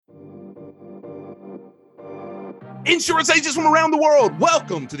Insurance agents from around the world,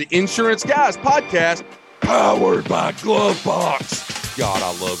 welcome to the Insurance Guys podcast, powered by Glovebox. God, I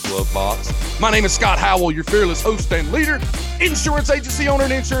love Glovebox. My name is Scott Howell, your fearless host and leader, insurance agency owner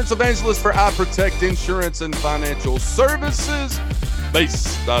and insurance evangelist for I Protect Insurance and Financial Services,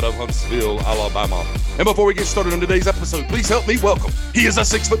 based out of Huntsville, Alabama. And before we get started on today's episode, please help me welcome. He is a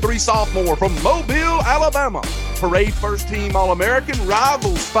 6'3" sophomore from Mobile, Alabama. Parade first team All-American,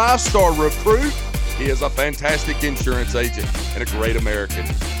 Rivals 5-star recruit. He is a fantastic insurance agent and a great American.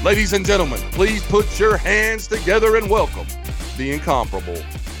 Ladies and gentlemen, please put your hands together and welcome the incomparable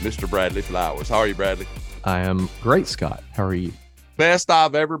Mr. Bradley Flowers. How are you, Bradley? I am great, Scott. How are you? Best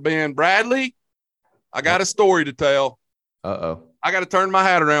I've ever been. Bradley, I got a story to tell. Uh-oh. I got to turn my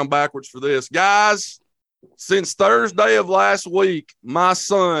hat around backwards for this. Guys, since Thursday of last week, my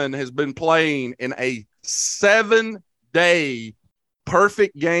son has been playing in a 7-day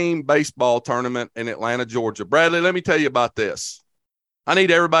perfect game baseball tournament in Atlanta, Georgia. Bradley, let me tell you about this. I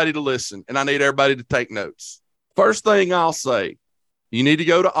need everybody to listen, and I need everybody to take notes. First thing I'll say, you need to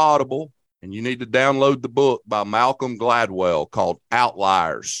go to Audible, and you need to download the book by Malcolm Gladwell called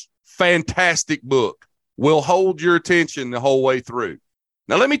Outliers. Fantastic book. Will hold your attention the whole way through.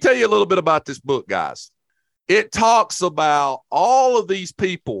 Now, let me tell you a little bit about this book, guys. It talks about all of these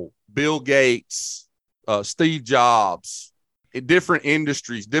people, Bill Gates, Steve Jobs, in different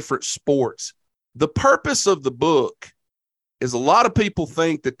industries, different sports. The purpose of the book is a lot of people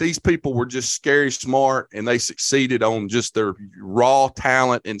think that these people were just scary smart and they succeeded on just their raw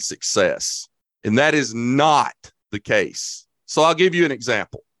talent and success. And that is not the case. So I'll give you an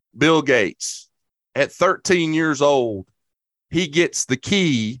example. Bill Gates, at 13 years old, he gets the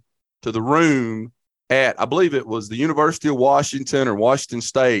key to the room at, I believe it was the University of Washington or Washington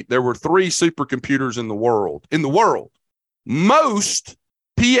State. There were 3 supercomputers in the world. Most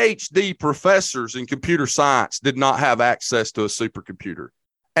PhD professors in computer science did not have access to a supercomputer.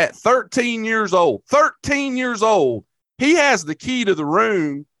 At 13 years old, he has the key to the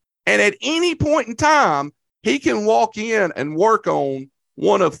room, and at any point in time, he can walk in and work on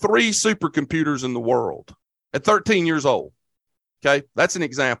one of 3 supercomputers in the world at 13 years old. Okay, that's an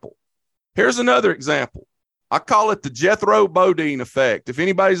example. Here's another example. I call it the Jethro Bodine effect. If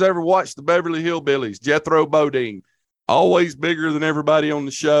anybody's ever watched the Beverly Hillbillies, Jethro Bodine, always bigger than everybody on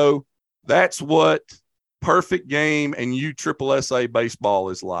the show. That's what perfect game and USSSA baseball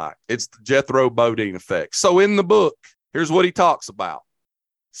is like. It's the Jethro Bodine effect. So in the book, here's what he talks about.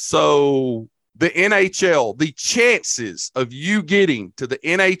 So the NHL, the chances of you getting to the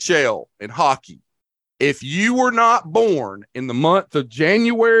NHL in hockey, if you were not born in the month of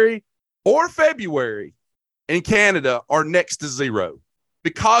January or February in Canada, are next to zero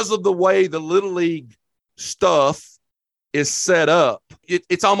because of the way the Little League stuff is set up.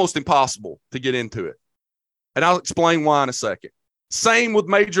 It's almost impossible to get into it. And I'll explain why in a second. Same with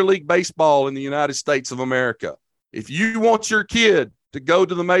Major League Baseball in the United States of America. If you want your kid to go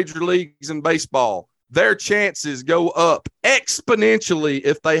to the major leagues in baseball, their chances go up exponentially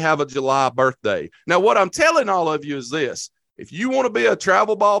if they have a July birthday. Now, what I'm telling all of you is this. If you want to be a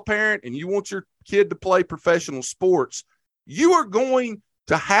travel ball parent and you want your kid to play professional sports, you are going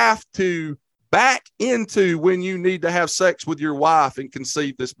to have to back into when you need to have sex with your wife and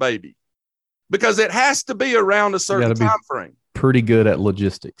conceive this baby, because it has to be around a certain time frame. Pretty good at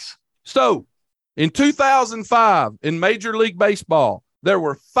logistics. So in 2005 in Major League Baseball, there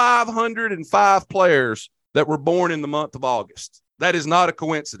were 505 players that were born in the month of August. That is not a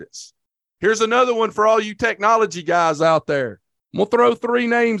coincidence. Here's another one for all you technology guys out there. I'm going to throw 3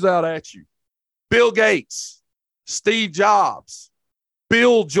 names out at you. Bill Gates, Steve Jobs,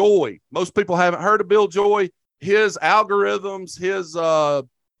 Bill Joy. Most people haven't heard of Bill Joy. His algorithms, his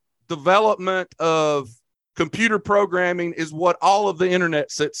development of computer programming is what all of the internet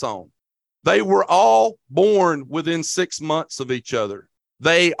sits on. They were all born within 6 months of each other.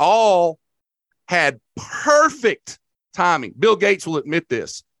 They all had perfect timing. Bill Gates will admit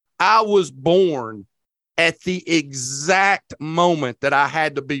this. I was born at the exact moment that I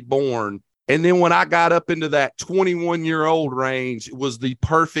had to be born. And then when I got up into that 21-year-old range, it was the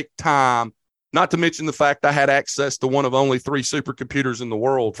perfect time, not to mention the fact I had access to one of only 3 supercomputers in the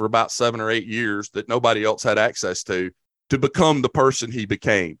world for about 7 or 8 years that nobody else had access to become the person he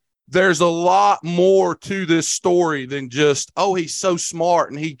became. There's a lot more to this story than just, oh, he's so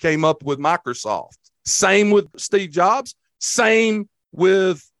smart and he came up with Microsoft. Same with Steve Jobs. Same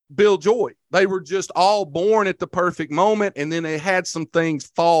with Bill Joy. They were just all born at the perfect moment, and then they had some things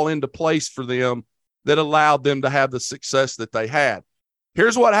fall into place for them that allowed them to have the success that they had.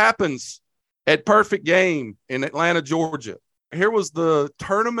 Here's what happens at Perfect Game in Atlanta, Georgia. Here was the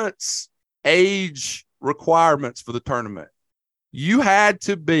tournament's age requirements for the tournament. You had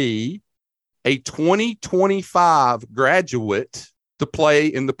to be a 2025 graduate to play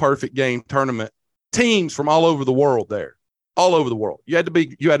in the Perfect Game tournament. Teams from all over the world there, all over the world. You had to be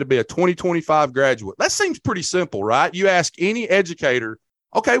a 2025 graduate. That seems pretty simple, right? You ask any educator,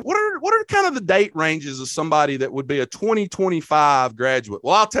 okay, what are kind of the date ranges of somebody that would be a 2025 graduate?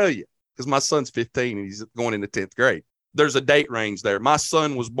 Well, I'll tell you, because my son's 15 and he's going into 10th grade. There's a date range there. My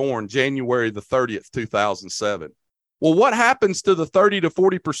son was born January the 30th, 2007. Well, what happens to the 30 to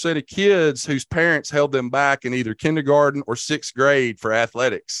 40% of kids whose parents held them back in either kindergarten or sixth grade for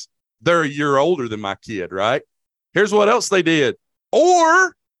athletics? They're a year older than my kid, right? Here's what else they did.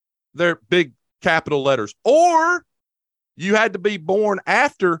 Or they're big capital letters. Or you had to be born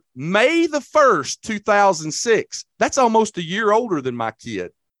after May the 1st, 2006. That's almost a year older than my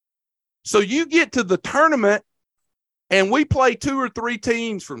kid. So you get to the tournament, and we play 2 or 3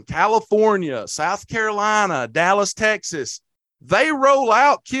 teams from California, South Carolina, Dallas, Texas. They roll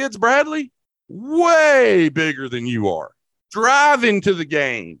out kids, Bradley, way bigger than you are. Driving to the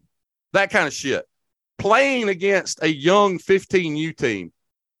game, that kind of shit. Playing against a young 15U team.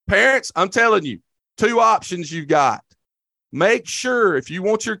 Parents, I'm telling you, 2 options you've got. Make sure if you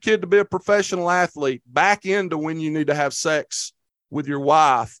want your kid to be a professional athlete, back into when you need to have sex with your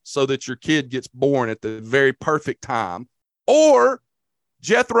wife so that your kid gets born at the very perfect time, or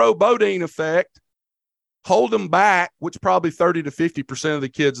Jethro Bodine effect, hold them back, which probably 30 to 50% of the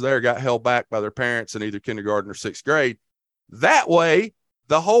kids there got held back by their parents in either kindergarten or sixth grade. That way,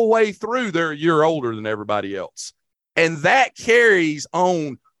 the whole way through, they're a year older than everybody else. And that carries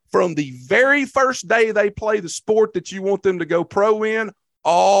on from the very first day they play the sport that you want them to go pro in,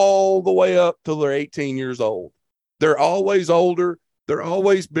 all the way up till they're 18 years old. They're always older. They're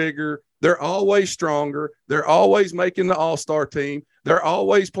always bigger. They're always stronger. They're always making the all-star team. They're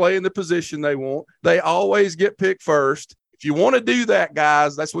always playing the position they want. They always get picked first. If you want to do that,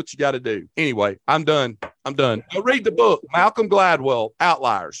 guys, that's what you got to do. Anyway, I'm done. Go read the book, Malcolm Gladwell,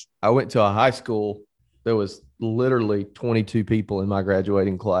 Outliers. I went to a high school. There was literally 22 people in my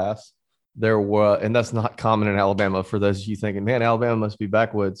graduating class. There were, and that's not common in Alabama for those of you thinking, man, Alabama must be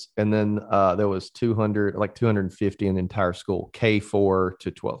backwoods. And then there was 250 in the entire school, K4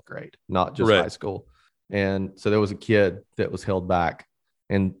 to 12th grade, not just high school. And so there was a kid that was held back,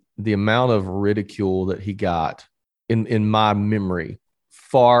 and the amount of ridicule that he got in my memory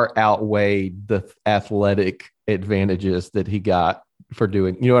far outweighed the athletic advantages that he got for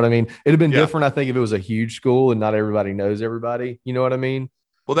doing, you know what I mean? It'd have been different, I think, if it was a huge school and not everybody knows everybody. You know what I mean?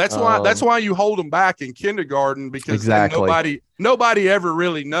 Well, that's why you hold them back in kindergarten, because nobody ever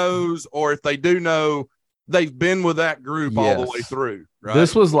really knows, or if they do know, they've been with that group all the way through. Right?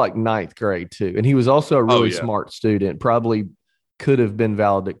 This was like 9th grade too, and he was also a really smart student. Probably could have been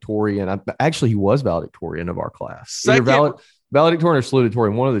valedictorian. Actually, he was valedictorian of our class. Either valedictorian or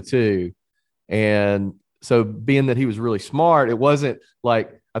salutatorian, one of the two. And so, being that he was really smart, it wasn't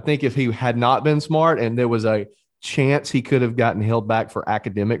like, I think if he had not been smart and there was a chance he could have gotten held back for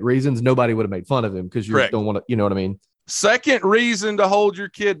academic reasons, nobody would have made fun of him, because you don't want to, you know what I mean? Second reason to hold your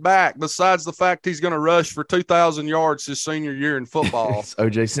kid back, besides the fact he's going to rush for 2,000 yards his senior year in football, it's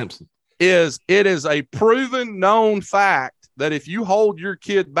O.J. Simpson, is it is a proven, known fact that if you hold your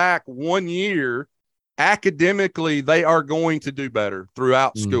kid back 1 year, academically, they are going to do better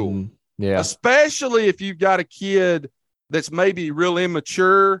throughout school. Mm-hmm. Yeah. Especially if you've got a kid that's maybe real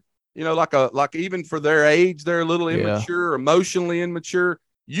immature, you know, like even for their age, they're a little immature, emotionally immature.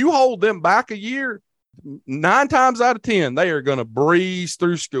 You hold them back a year, 9 times out of 10, they are going to breeze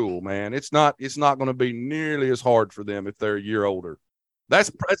through school, man. It's not going to be nearly as hard for them if they're a year older.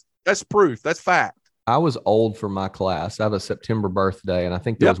 That's proof. That's fact. I was old for my class. I have a September birthday, and I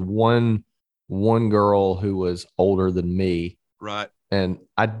think there was one girl who was older than me. Right. And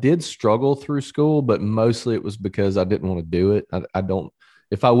I did struggle through school, but mostly it was because I didn't want to do it. I don't,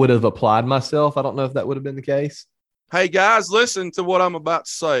 if I would have applied myself, I don't know if that would have been the case. Hey guys, listen to what I'm about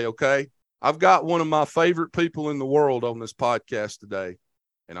to say. Okay. I've got one of my favorite people in the world on this podcast today,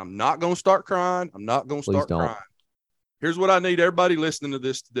 and I'm not going to start crying. I'm not going to start crying. Here's what I need everybody listening to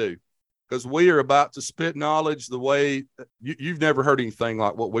this to do, because we are about to spit knowledge the way you've never heard anything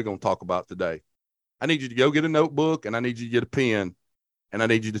like what we're going to talk about today. I need you to go get a notebook, and I need you to get a pen, and I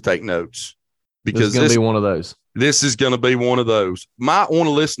need you to take notes, because this is going to be one of those. This is going to be one of those. Might want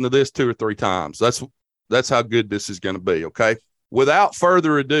to listen to this 2 or 3 times. That's how good this is going to be. Okay. Without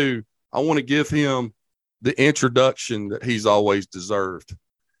further ado, I want to give him the introduction that he's always deserved.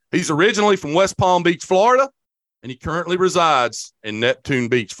 He's originally from West Palm Beach, Florida, and he currently resides in Neptune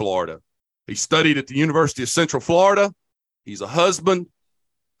Beach, Florida. He studied at the University of Central Florida. He's a husband,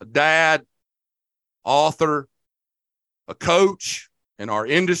 a dad, author, a coach in our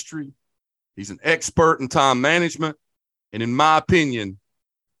industry. He's an expert in time management, and in my opinion,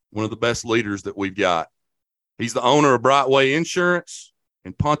 one of the best leaders that we've got. He's the owner of Brightway Insurance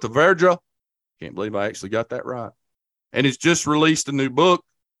in Ponte Vedra. Can't believe I actually got that right. And he's just released a new book,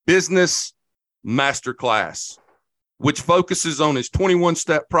 Business Masterclass, which focuses on his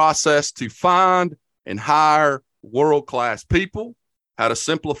 21-step process to find and hire world-class people, how to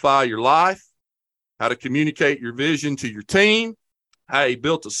simplify your life, how to communicate your vision to your team, how he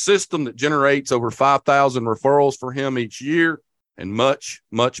built a system that generates over 5,000 referrals for him each year, and much,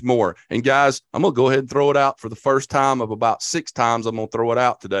 much more. And guys, I'm going to go ahead and throw it out for the first time of about 6 times. I'm going to throw it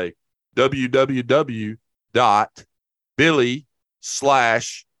out today.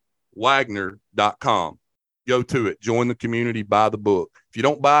 www.billy/Wagner.com. Go to it. Join the community. Buy the book. If you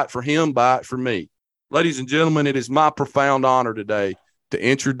don't buy it for him, buy it for me. Ladies and gentlemen, it is my profound honor today to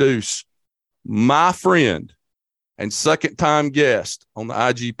introduce my friend and second-time guest on the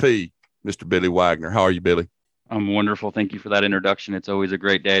IGP, Mr. Billy Wagner. How are you, Billy? I'm wonderful. Thank you for that introduction. It's always a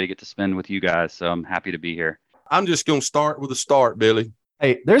great day to get to spend with you guys, so I'm happy to be here. I'm just going to start with a start, Billy.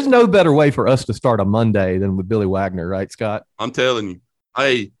 Hey, there's no better way for us to start a Monday than with Billy Wagner, right, Scott? I'm telling you.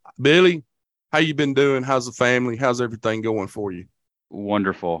 Hey, Billy, how you been doing? How's the family? How's everything going for you?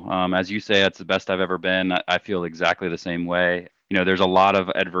 Wonderful. As you say, it's the best I've ever been. I feel exactly the same way. There's a lot of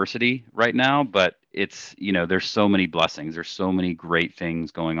adversity right now, but it's, there's so many blessings. There's so many great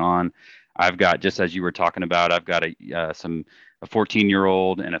things going on. I've got, just as you were talking about, I've got a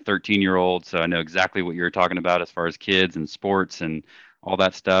 14-year-old and a 13-year-old. So I know exactly what you're talking about as far as kids and sports and all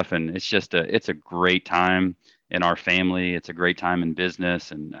that stuff. And it's just it's a great time in our family. It's a great time in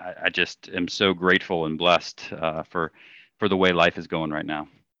business. And I just am so grateful and blessed for the way life is going right now.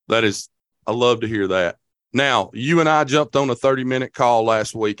 I love to hear that. Now, you and I jumped on a 30-minute call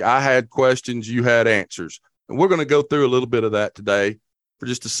last week. I had questions, you had answers. And we're going to go through a little bit of that today for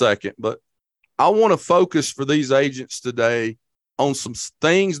just a second. But I want to focus for these agents today on some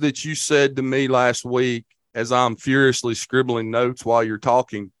things that you said to me last week as I'm furiously scribbling notes while you're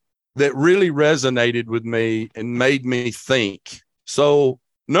talking that really resonated with me and made me think. So,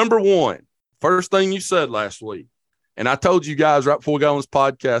 number one, first thing you said last week, and I told you guys right before we got on this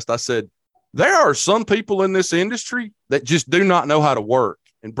podcast, I said, there are some people in this industry that just do not know how to work.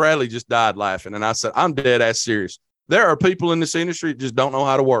 And Bradley just died laughing. And I said, I'm dead ass serious. There are people in this industry that just don't know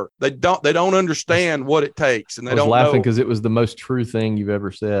how to work. They don't understand what it takes. And they don't know. I was laughing because it was the most true thing you've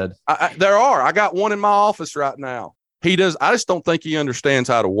ever said. There are. I got one in my office right now. He does. I just don't think he understands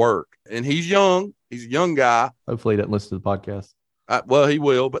how to work. And he's young. He's a young guy. Hopefully he doesn't listen to the podcast. Well, he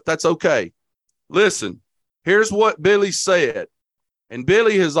will, but that's okay. Listen, here's what Billy said. And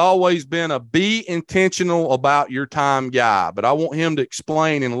Billy has always been a be intentional about your time guy, but I want him to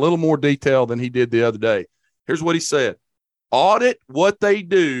explain in a little more detail than he did the other day. Here's what he said. Audit what they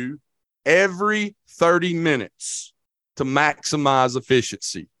do every 30 minutes to maximize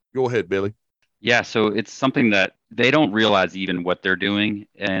efficiency. Go ahead, Billy. Yeah, so it's something that they don't realize even what they're doing.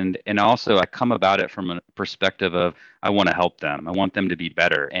 And also I come about it from a perspective of I want to help them. I want them to be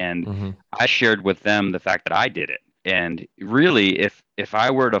better. And I shared with them the fact that I did it. And really, if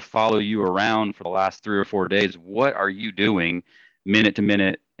I were to follow you around for the last 3 or 4 days, what are you doing minute to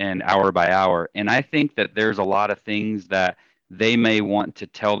minute and hour by hour? And I think that there's a lot of things that they may want to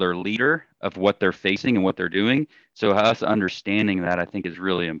tell their leader of what they're facing and what they're doing. So us understanding that, I think, is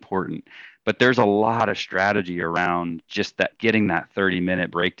really important. But there's a lot of strategy around just that, getting that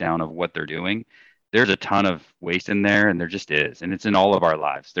 30-minute breakdown of what they're doing. There's a ton of waste in there, and there just is. And it's in all of our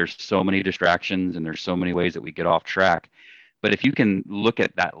lives. There's so many distractions, and there's so many ways that we get off track. But if you can look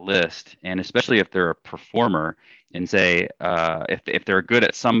at that list, and especially if they're a performer, and say, if they're good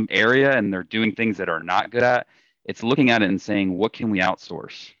at some area and they're doing things that are not good at, it's looking at it and saying, what can we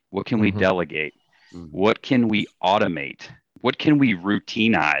outsource? What can we delegate? What can we automate? What can we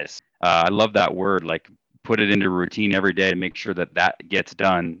routinize? I love that word, like put it into routine every day to make sure that that gets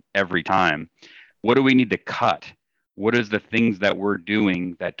done every time. What do we need to cut? What is the things that we're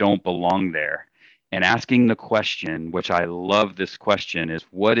doing that don't belong there? And asking the question, which I love this question, is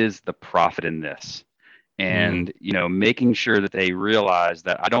what is the profit in this? And, making sure that they realize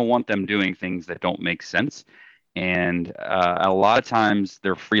that I don't want them doing things that don't make sense. And a lot of times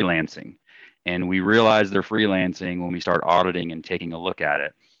they're freelancing. And we realize they're freelancing when we start auditing and taking a look at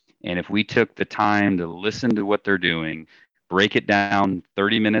it. And if we took the time to listen to what they're doing, break it down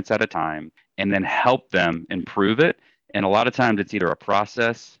 30 minutes at a time, and then help them improve it. And a lot of times it's either a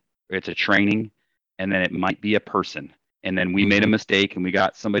process, or it's a training, and then it might be a person. And then we made a mistake and we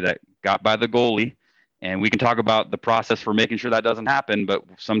got somebody that got by the goalie And we can talk about the process for making sure that doesn't happen, but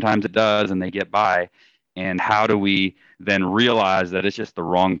sometimes it does and they get by. And how do we then realize that it's just the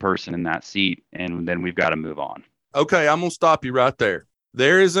wrong person in that seat? And then we've got to move on. Okay, I'm going to stop you right there.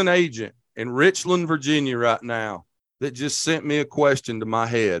 There is an agent in Richland, Virginia right now that just sent me a question to my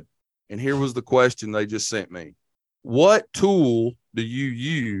head. And here was the question they just sent me. What tool do you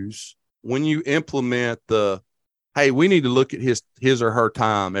use when you implement hey, we need to look at his or her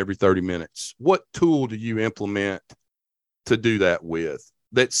time every 30 minutes? What tool do you implement to do that with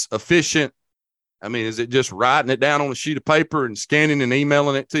that's efficient? I mean, is it just writing it down on a sheet of paper and scanning and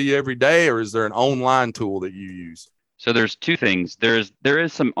emailing it to you every day, or is there an online tool that you use? So there's two things. There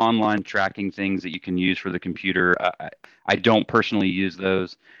is some online tracking things that you can use for the computer. I don't personally use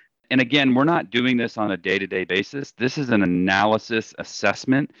those. And again, we're not doing this on a day-to-day basis. This is an analysis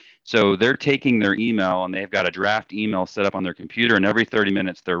assessment. So they're taking their email and they've got a draft email set up on their computer, and every 30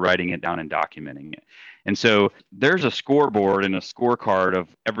 minutes they're writing it down and documenting it. And so there's a scoreboard and a scorecard of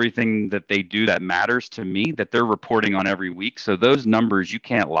everything that they do that matters to me that they're reporting on every week. So those numbers, you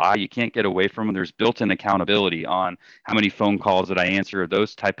can't lie. You can't get away from them. There's built-in accountability on how many phone calls that I answer,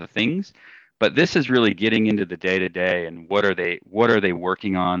 those type of things. But this is really getting into the day-to-day and what are they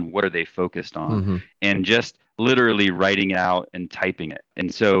working on? What are they focused on? And just literally writing it out and typing it.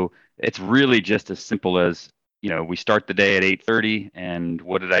 And so it's really just as simple as, we start the day at 8:30, and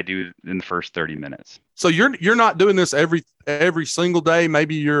what did I do in the first 30 minutes? So you're not doing this every single day.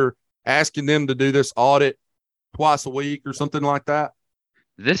 Maybe you're asking them to do this audit twice a week or something like that.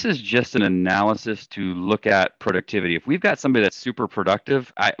 This is just an analysis to look at productivity. If we've got somebody that's super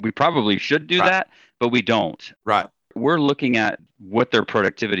productive, we probably should do that, but we don't. Right. We're looking at what their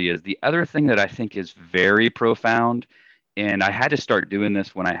productivity is. The other thing that I think is very profound, and I had to start doing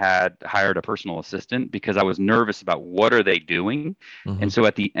this when I had hired a personal assistant because I was nervous about what are they doing. And so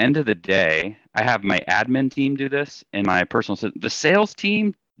at the end of the day, I have my admin team do this and my personal assistant. The sales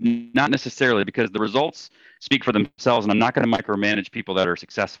team, not necessarily, because the results speak for themselves, and I'm not going to micromanage people that are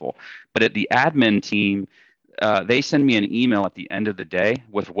successful. But at the admin team, they send me an email at the end of the day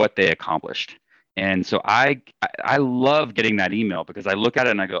with what they accomplished. And so I love getting that email because I look at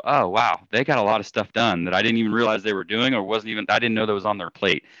it and I go, oh, wow, they got a lot of stuff done that I didn't even realize they were doing, or I didn't know that was on their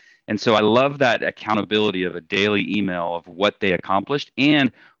plate. And so I love that accountability of a daily email of what they accomplished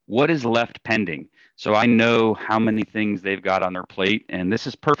and what is left pending. So I know how many things they've got on their plate, and this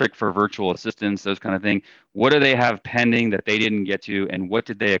is perfect for virtual assistants, those kind of things. What do they have pending that they didn't get to, and what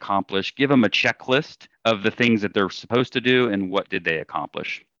did they accomplish? Give them a checklist of the things that they're supposed to do, and what did they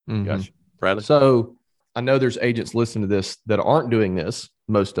accomplish? Gotcha. Bradley? So I know there's agents listening to this that aren't doing this.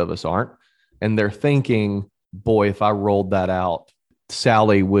 Most of us aren't. And they're thinking, boy, if I rolled that out,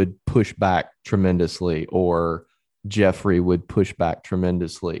 Sally would push back tremendously, or Jeffrey would push back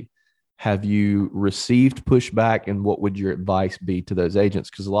tremendously. Have you received pushback, and what would your advice be to those agents?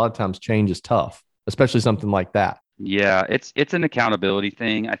 Because a lot of times change is tough, especially something like that. Yeah, it's an accountability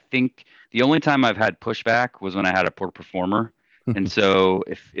thing. I think the only time I've had pushback was when I had a poor performer. And so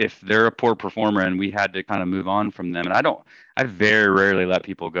if they're a poor performer and we had to kind of move on from them, and I very rarely let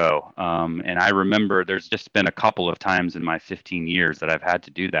people go. And I remember there's just been a couple of times in my 15 years that I've had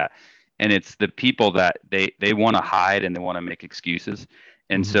to do that. And it's the people that they want to hide and they want to make excuses.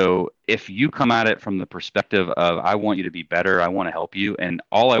 And so if you come at it from the perspective of, I want you to be better, I want to help you, and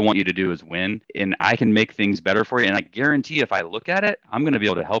all I want you to do is win, and I can make things better for you. And I guarantee if I look at it, I'm going to be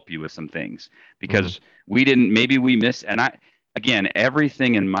able to help you with some things because maybe we miss. And again,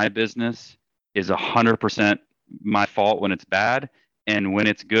 everything in my business is 100% my fault when it's bad. And when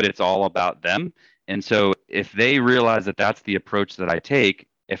it's good, it's all about them. And so if they realize that that's the approach that I take,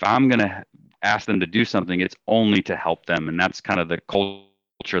 if I'm going to ask them to do something, it's only to help them. And that's kind of the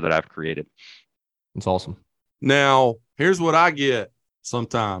culture that I've created. It's awesome. Now, here's what I get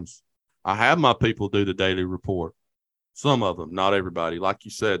sometimes. I have my people do the daily report. Some of them, not everybody. Like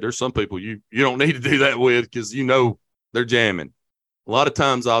you said, there's some people you don't need to do that with because they're jamming. A lot of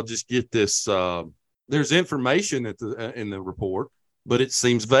times I'll just get this, there's information in the report, but it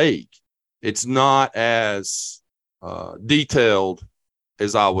seems vague. It's not as detailed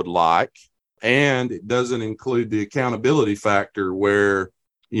as I would like. And it doesn't include the accountability factor where,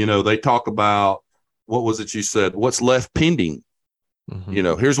 they talk about, what was it you said? What's left pending?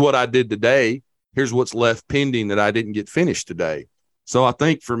 Here's what I did today. Here's what's left pending that I didn't get finished today. So I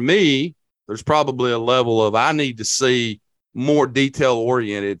think for me, there's probably a level of, I need to see more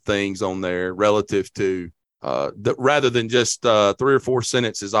detail-oriented things on there relative to rather than just 3 or 4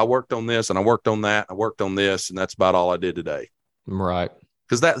 sentences. I worked on this and I worked on that. I worked on this, and that's about all I did today. Right.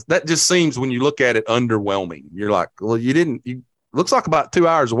 Because that just seems, when you look at it, underwhelming. You're like, well, you looks like about 2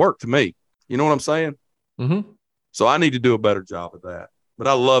 hours of work to me. You know what I'm saying? Mm-hmm. So I need to do a better job of that. But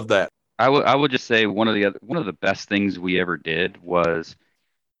I love that. I would just say one of the best things we ever did was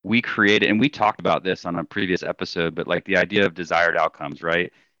we created, and we talked about this on a previous episode, but like the idea of desired outcomes,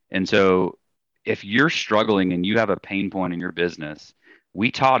 right? And so if you're struggling and you have a pain point in your business, we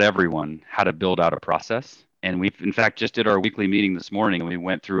taught everyone how to build out a process. And we, in fact, just did our weekly meeting this morning and we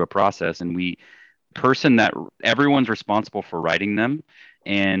went through a process and person that everyone's responsible for writing them,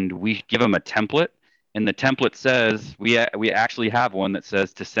 and we give them a template, and the template says we actually have one that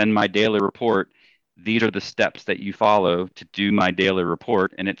says to send my daily report, these are the steps that you follow to do my daily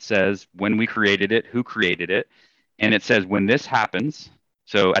report, and it says when we created it, who created it, and it says when this happens,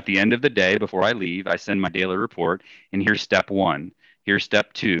 so at the end of the day before I leave I send my daily report, and here's step 1, here's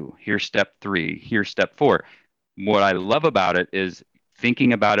step 2, here's step 3, here's step 4. What I love about it is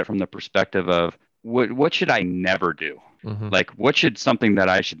thinking about it from the perspective of what should I never do? Mm-hmm. Like, what should something that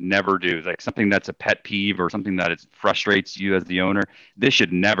I should never do, like something that's a pet peeve or something that frustrates you as the owner, this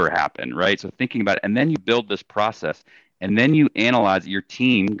should never happen, right? So thinking about it, and then you build this process, and then you analyze it. Your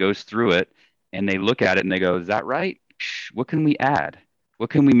team goes through it, and they look at it and they go, "Is that right? What can we add?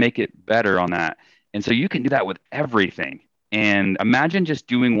 What can we make it better on that?" And so you can do that with everything. And imagine just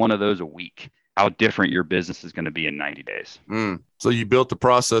doing one of those a week. How different your business is going to be in 90 days. So you built the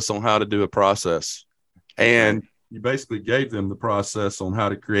process on how to do a process, and you basically gave them the process on how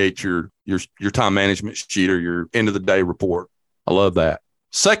to create your time management sheet or your end of the day report. I love that.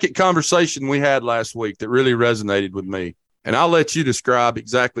 Second conversation we had last week that really resonated with me, and I'll let you describe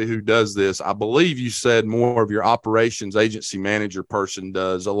exactly who does this. I believe you said more of your operations agency manager person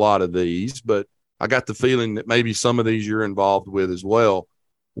does a lot of these, but I got the feeling that maybe some of these you're involved with as well.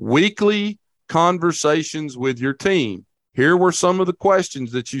 Weekly conversations with your team. Here were some of the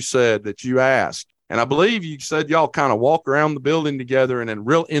questions that you said that you asked. And I believe you said y'all kind of walk around the building together in a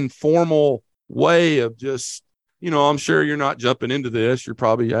real informal way of just, I'm sure you're not jumping into this. You're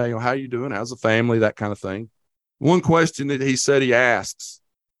probably, hey, how you doing? How's the family? That kind of thing. One question that he said he asks,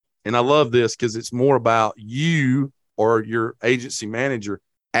 and I love this because it's more about you or your agency manager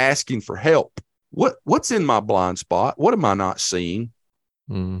asking for help. What's in my blind spot? What am I not seeing?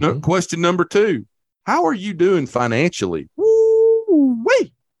 Mm-hmm. Question number 2, how are you doing financially?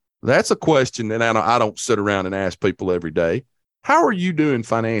 Woo-wee. That's a question that I don't sit around and ask people every day. How are you doing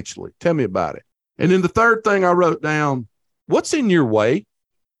financially? Tell me about it. And then the third thing I wrote down, what's in your way?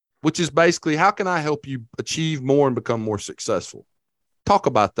 Which is basically, how can I help you achieve more and become more successful? Talk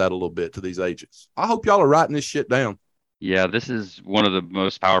about that a little bit to these agents. I hope y'all are writing this shit down. Yeah, this is one of the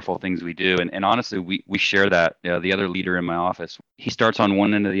most powerful things we do. And honestly, we share that. The other leader in my office, he starts on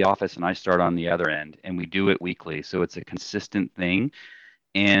one end of the office and I start on the other end, and we do it weekly. So it's a consistent thing.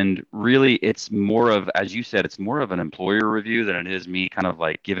 And really, it's more of, as you said, it's more of an employer review than it is me kind of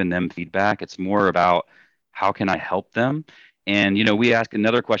like giving them feedback. It's more about how can I help them? And, we ask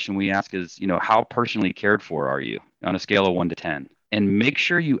another question we ask is, how personally cared for are you on a scale of 1 to 10? And make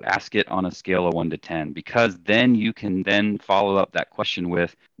sure you ask it on a scale of 1 to 10, because then you can then follow up that question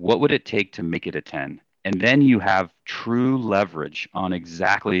with what would it take to make it a 10? And then you have true leverage on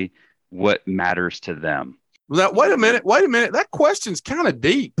exactly what matters to them. Wait a minute. That question's kind of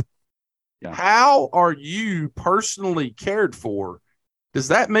deep. Yeah. How are you personally cared for? Does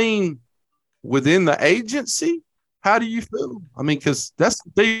that mean within the agency? How do you feel? I mean, because that's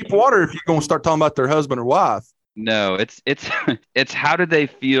deep water if you're going to start talking about their husband or wife. No, it's it's how do they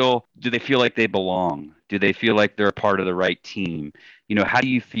feel? Do they feel like they belong? Do they feel like they're a part of the right team? How do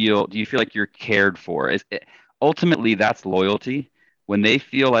you feel? Do you feel like you're cared for? Ultimately, that's loyalty. When they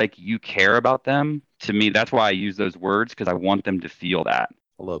feel like you care about them, to me, that's why I use those words, because I want them to feel that.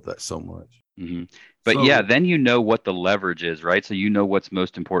 I love that so much. Mm-hmm. But then you know what the leverage is, right? So you know what's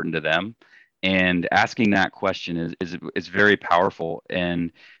most important to them. And asking that question is very powerful.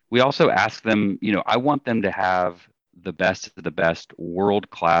 And we also ask them, I want them to have the best of the best,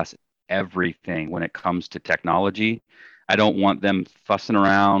 world-class everything when it comes to technology. I don't want them fussing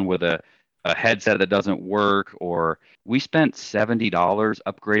around with a headset that doesn't work. Or we spent $70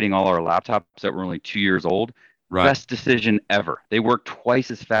 upgrading all our laptops that were only 2 years old. Right. Best decision ever. They work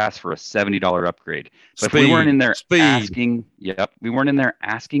twice as fast for a $70 upgrade. But if we weren't in there we weren't in there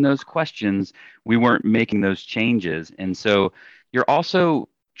asking those questions, we weren't making those changes. And so you're also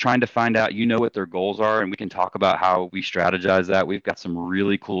trying to find out, what their goals are, and we can talk about how we strategize that. We've got some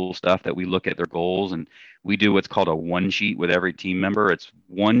really cool stuff that we look at their goals, and we do what's called a one sheet with every team member. It's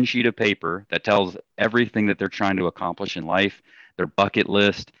one sheet of paper that tells everything that they're trying to accomplish in life, their bucket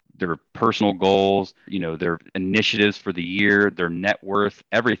list, their personal goals, their initiatives for the year, their net worth,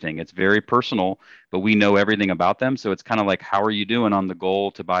 everything. It's very personal, but we know everything about them. So it's kind of like, how are you doing on the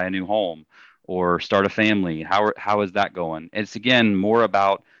goal to buy a new home? or start a family. How is that going? It's again more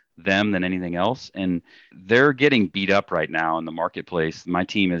about them than anything else. And they're getting beat up right now in the marketplace. My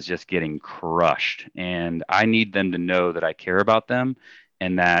team is just getting crushed. And I need them to know that I care about them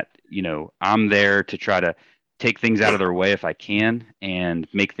and that, I'm there to try to take things out of their way if I can and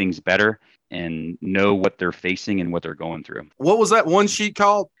make things better and know what they're facing and what they're going through. What was that one sheet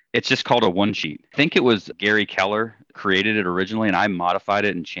called? It's just called a one sheet. I think it was Gary Keller created it originally and I modified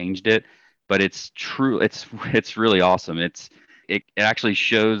it and changed it, but it's true. It's really awesome. It actually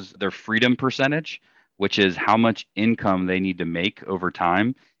shows their freedom percentage, which is how much income they need to make over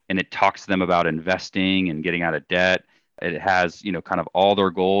time. And it talks to them about investing and getting out of debt. It has, kind of all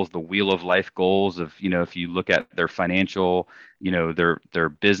their goals, the wheel of life goals of, if you look at their financial, their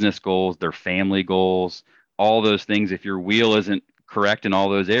business goals, their family goals, all those things. If your wheel isn't correct in all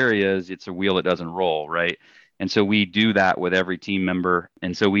those areas, it's a wheel that doesn't roll, right? And so we do that with every team member.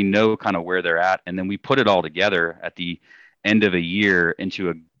 And so we know kind of where they're at. And then we put it all together at the end of a year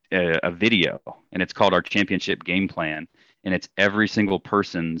into a video. And it's called our championship game plan. And it's every single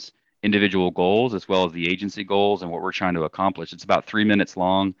person's individual goals as well as the agency goals and what we're trying to accomplish. It's about 3 minutes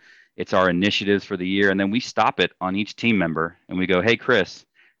long. It's our initiatives for the year. And then we stop it on each team member and we go, hey, Chris,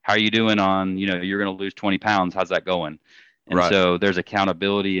 how are you doing on, you're going to lose 20 pounds. How's that going? And right. So there's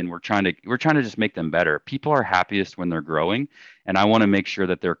accountability and we're trying to just make them better. People are happiest when they're growing. And I want to make sure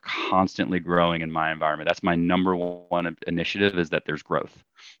that they're constantly growing in my environment. That's my number one initiative, is that there's growth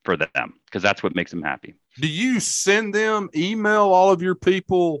for them because that's what makes them happy. Do you send them, email all of your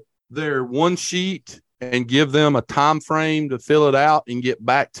people their one sheet and give them a time frame to fill it out and get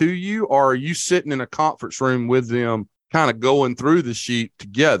back to you? Or are you sitting in a conference room with them kind of going through the sheet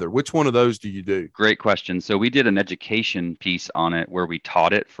together? Which one of those do you do? Great question. So we did an education piece on it where we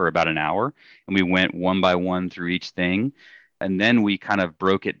taught it for about an hour and we went one by one through each thing. And then we kind of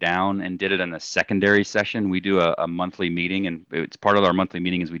broke it down and did it in a secondary session. We do a monthly meeting, and it's part of our monthly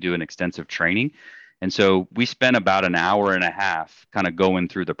meeting is we do an extensive training. And so we spent about an hour and a half kind of going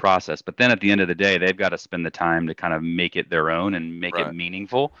through the process. But then at the end of the day, they've got to spend the time to kind of make it their own and make it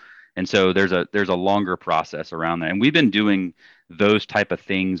meaningful. And so there's a longer process around that. And we've been doing those type of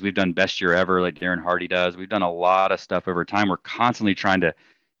things. We've done Best Year Ever like Darren Hardy does. We've done a lot of stuff over time. We're constantly trying to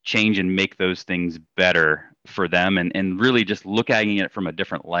change and make those things better for them and really just looking at it from a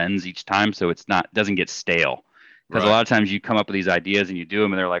different lens each time. So doesn't get stale. Because a lot of times you come up with these ideas and you do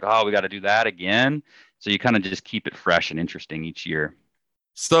them and they're like, oh, we got to do that again. So you kind of just keep it fresh and interesting each year.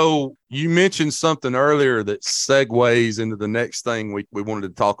 So you mentioned something earlier that segues into the next thing we wanted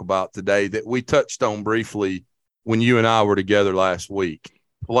to talk about today that we touched on briefly when you and I were together last week,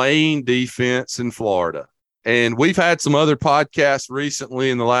 playing defense in Florida. And we've had some other podcasts recently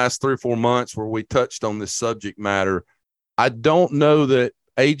in the last 3 or 4 months where we touched on this subject matter. I don't know that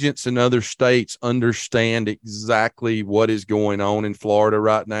agents in other states understand exactly what is going on in Florida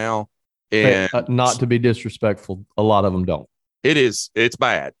right now. And not to be disrespectful, a lot of them don't. It's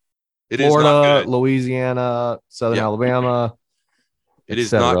bad. Florida, is not good. Louisiana, Southern Alabama. It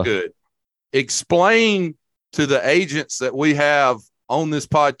is not good. Explain to the agents that we have on this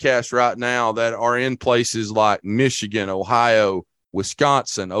podcast right now that are in places like Michigan, Ohio,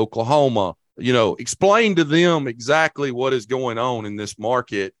 Wisconsin, Oklahoma, explain to them exactly what is going on in this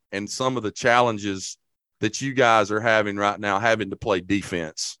market and some of the challenges that you guys are having right now, having to play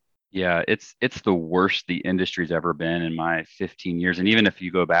defense. Yeah, it's the worst the industry's ever been in my 15 years. And even if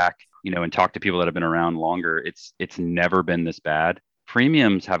you go back, and talk to people that have been around longer, it's never been this bad.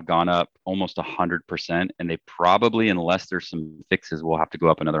 Premiums have gone up almost 100%, and they probably, unless there's some fixes, will have to go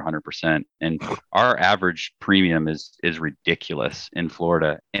up another 100%. And our average premium is ridiculous in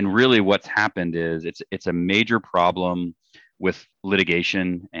Florida. And really what's happened is it's a major problem with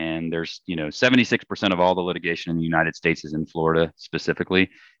litigation. And there's, 76% of all the litigation in the United States is in Florida specifically.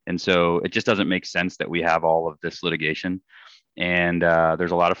 And so it just doesn't make sense that we have all of this litigation. And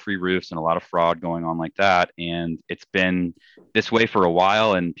there's a lot of free roofs and a lot of fraud going on like that. And it's been this way for a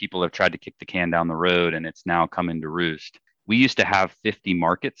while, and people have tried to kick the can down the road, and it's now coming to roost. We used to have 50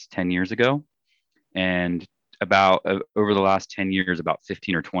 markets 10 years ago, and about over the last 10 years, about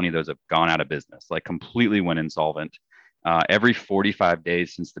 15 or 20 of those have gone out of business, like completely went insolvent. Every 45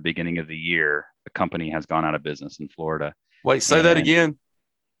 days since the beginning of the year, a company has gone out of business in Florida. Wait, say that again.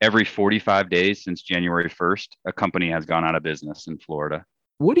 Every 45 days since January 1st, a company has gone out of business in Florida.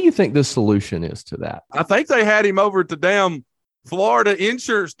 What do you think the solution is to that? I think they had him over at the damn Florida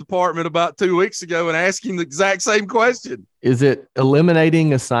Insurance Department about 2 weeks ago and asked him the exact same question. Is it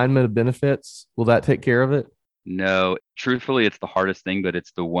eliminating assignment of benefits? Will that take care of it? No, truthfully, it's the hardest thing, but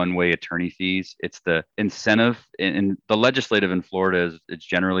it's the one-way attorney fees. It's the incentive, and the legislative in Florida is it's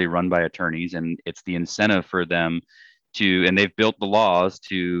generally run by attorneys, and it's the incentive for them to, and they've built the laws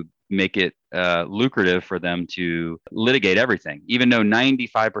to make it lucrative for them to litigate everything, even though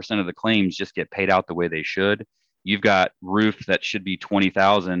 95% of the claims just get paid out the way they should. You've got roof that should be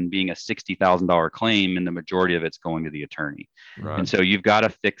 20,000 being a $60,000 claim, and the majority of it's going to the attorney. Right. And so you've got to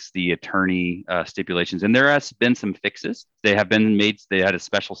fix the attorney stipulations. And there has been some fixes. They have been made. They had a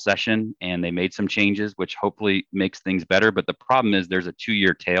special session and they made some changes, which hopefully makes things better. But the problem is there's a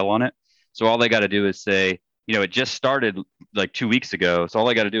 2-year tail on it. So all they got to do is say, it just started like 2 weeks ago. So all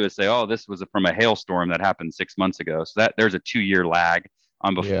I got to do is say, oh, this was from a hailstorm that happened 6 months ago. So that there's a 2-year lag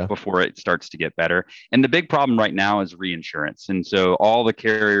on before it starts to get better. And the big problem right now is reinsurance. And so all the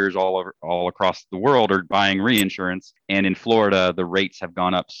carriers all across the world are buying reinsurance. And in Florida, the rates have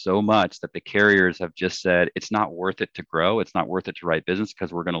gone up so much that the carriers have just said, it's not worth it to grow. It's not worth it to write business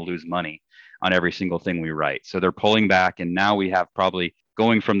because we're going to lose money on every single thing we write. So they're pulling back. And now we have probably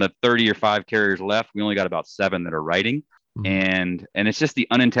going from the 30 or 5 carriers left, we only got about 7 that are writing. And it's just the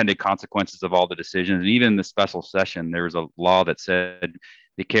unintended consequences of all the decisions. And even in the special session, there was a law that said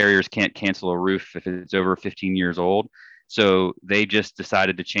the carriers can't cancel a roof if it's over 15 years old. So they just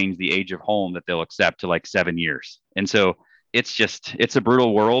decided to change the age of home that they'll accept to like 7 years. And so it's a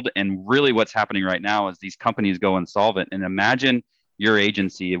brutal world. And really what's happening right now is these companies go insolvent. And imagine your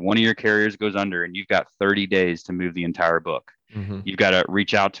agency, if one of your carriers goes under and you've got 30 days to move the entire book. You've got to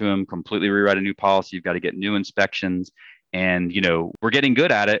reach out to them, completely rewrite a new policy. You've got to get new inspections. And, we're getting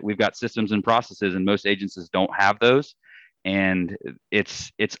good at it. We've got systems and processes, and most agencies don't have those. And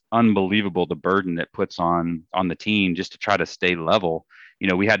it's unbelievable the burden it puts on the team just to try to stay level.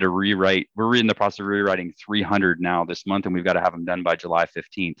 We had to rewrite. We're in the process of rewriting 300 now this month, and we've got to have them done by July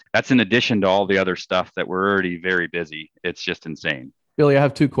 15th. That's in addition to all the other stuff that we're already very busy. It's just insane. Billy, I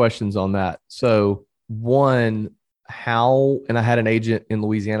have 2 questions on that. So one, and I had an agent in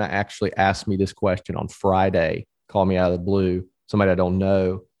Louisiana actually ask me this question on Friday, call me out of the blue, somebody I don't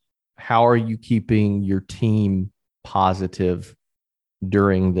know. How are you keeping your team positive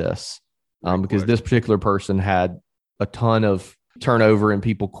during this? Because this particular person had a ton of turnover and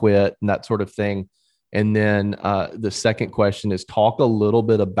people quit and that sort of thing. And then the second question is talk a little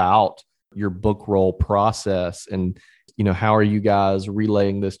bit about your book roll process and, how are you guys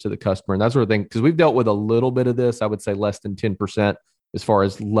relaying this to the customer and that sort of thing? Because we've dealt with a little bit of this, I would say less than 10% as far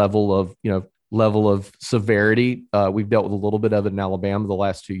as level of severity. We've dealt with a little bit of it in Alabama the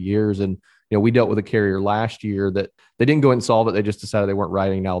last 2 years. And, we dealt with a carrier last year that they didn't go and solve it. They just decided they weren't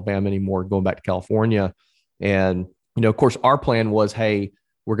writing in Alabama anymore, going back to California. And, of course, our plan was, hey,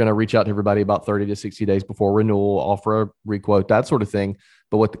 we're going to reach out to everybody about 30 to 60 days before renewal, offer a requote, that sort of thing.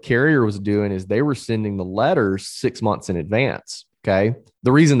 But what the carrier was doing is they were sending the letters 6 months in advance. Okay.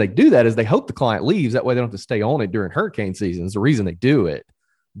 The reason they do that is they hope the client leaves. That way they don't have to stay on it during hurricane season. It's the reason they do it.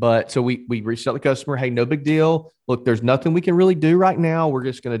 But so we reached out to the customer. Hey, no big deal. Look, there's nothing we can really do right now. We're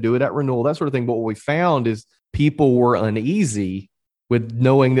just going to do it at renewal, that sort of thing. But what we found is people were uneasy with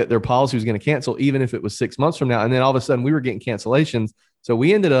knowing that their policy was going to cancel, even if it was 6 months from now. And then all of a sudden we were getting cancellations. So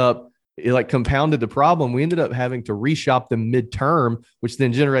we ended up, it compounded the problem. We ended up having to reshop them midterm, which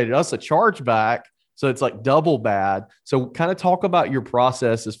then generated us a chargeback. So it's like double bad. So kind of talk about your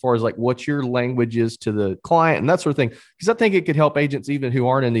process as far as what your language is to the client and that sort of thing. Because I think it could help agents even who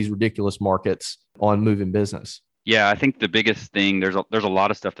aren't in these ridiculous markets on moving business. Yeah, I think the biggest thing, there's a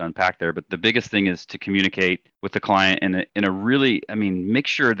lot of stuff to unpack there, but the biggest thing is to communicate with the client in a really, make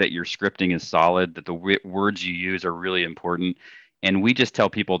sure that your scripting is solid, that the words you use are really important. And we just tell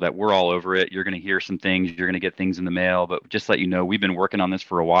people that we're all over it. You're going to hear some things. You're going to get things in the mail. But just let you know, we've been working on this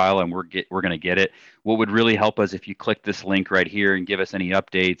for a while, and we're going to get it. What would really help us if you click this link right here and give us any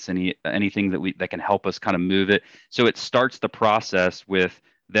updates, anything that can help us kind of move it. So it starts the process with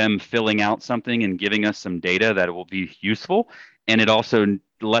them filling out something and giving us some data that will be useful. And it also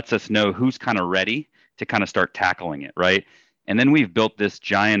lets us know who's kind of ready to kind of start tackling it, right? And then we've built this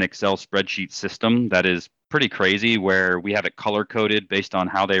giant Excel spreadsheet system that is pretty crazy, where we have it color coded based on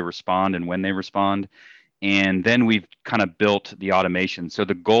how they respond and when they respond. And then we've kind of built the automation. So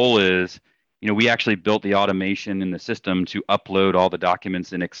the goal is, we actually built the automation in the system to upload all the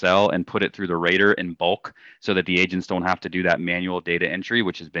documents in Excel and put it through the rater in bulk so that the agents don't have to do that manual data entry,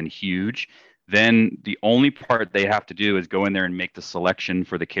 which has been huge. Then the only part they have to do is go in there and make the selection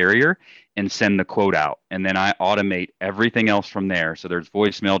for the carrier and send the quote out. And then I automate everything else from there. So there's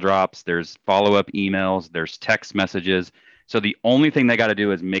voicemail drops, there's follow-up emails, there's text messages. So the only thing they got to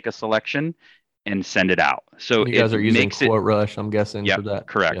do is make a selection and send it out. So you guys are using Quote Rush, I'm guessing, for that.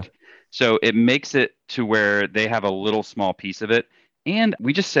 Correct. Yeah. So it makes it to where they have a little small piece of it. And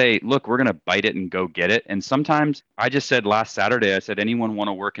we just say, look, we're going to bite it and go get it. And sometimes I just said last Saturday, I said, anyone want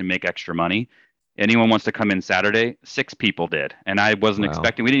to work and make extra money? Anyone wants to come in Saturday? 6 people did. And I wasn't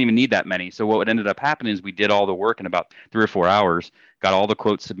expecting, we didn't even need that many. So what ended up happening is we did all the work in about 3 or 4 hours, got all the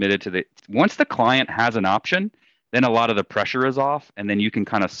quotes submitted once the client has an option, then a lot of the pressure is off. And then you can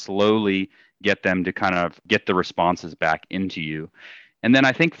kind of slowly get them to kind of get the responses back into you. And then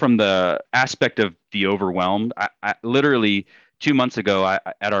I think from the aspect of the overwhelmed, I literally 2 months ago,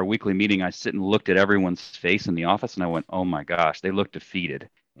 at our weekly meeting, I sit and looked at everyone's face in the office and I went, oh my gosh, they look defeated.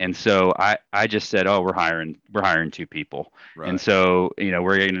 And so I just said, oh, we're hiring 2 people. Right. And so,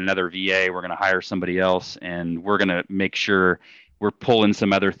 we're getting another VA, we're going to hire somebody else, and we're going to make sure we're pulling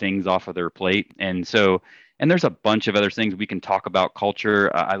some other things off of their plate. And so, and there's a bunch of other things we can talk about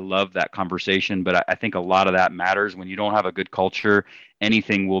culture. I love that conversation, but I think a lot of that matters. When you don't have a good culture,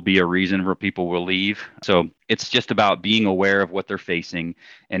 anything will be a reason for people will leave. So it's just about being aware of what they're facing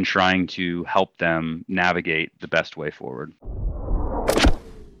and trying to help them navigate the best way forward.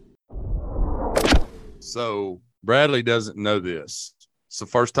 So Bradley doesn't know this. It's the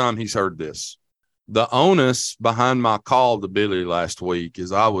first time he's heard this. The onus behind my call to Billy last week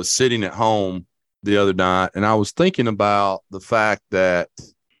is I was sitting at home the other night and I was thinking about the fact that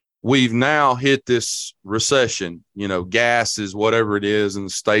we've now hit this recession. Gas is whatever it is in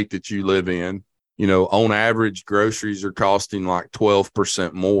the state that you live in. On average, groceries are costing like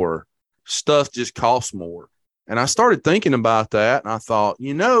 12% more. Stuff just costs more. And I started thinking about that and I thought,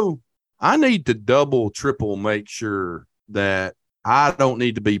 I need to double, triple make sure that I don't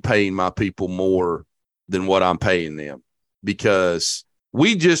need to be paying my people more than what I'm paying them, because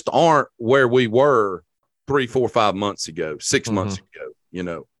we just aren't where we were 3, 4, 5 months ago, 6 months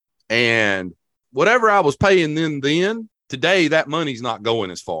ago, and whatever I was paying them then, today, that money's not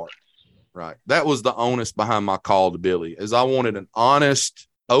going as far. Right. That was the onus behind my call to Billy, is I wanted an honest,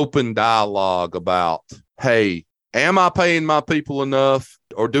 open dialogue about, hey, am I paying my people enough,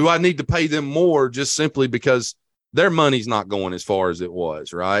 or do I need to pay them more just simply because their money's not going as far as it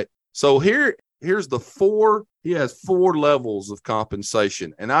was, right? So here's he has 4 levels of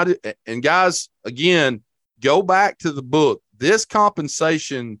compensation. And guys, again, go back to the book. This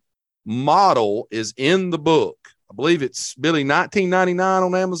compensation model is in the book. I believe it's Billy $19.99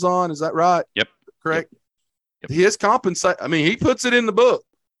 on Amazon. Is that right? Yep. Correct. Yep. His he puts it in the book.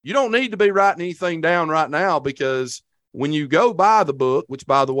 You don't need to be writing anything down right now, because when you go buy the book, which,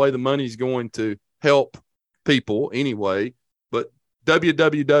 by the way, the money's going to help people anyway, but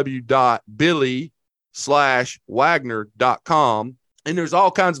www.billy/wagner.com, and there's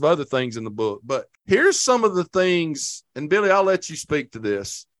all kinds of other things in the book. But here's some of the things, and Billy, I'll let you speak to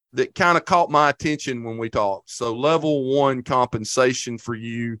this, that kind of caught my attention when we talked. So level 1 compensation for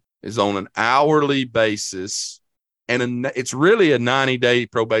you is on an hourly basis, and it's really a 90-day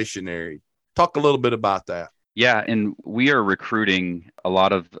probationary. Talk a little bit about that. Yeah, and we are recruiting a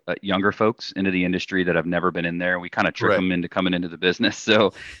lot of younger folks into the industry that have never been in there. We kind of trick them into coming into the business.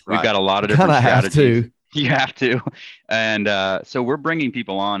 So we've got a lot of different strategies. You have to. And so we're bringing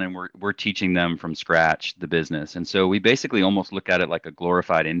people on and we're teaching them from scratch the business. And so we basically almost look at it like a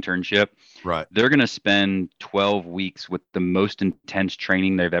glorified internship. Right. They're going to spend 12 weeks with the most intense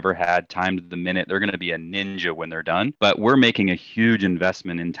training they've ever had, time to the minute. They're going to be a ninja when they're done. But we're making a huge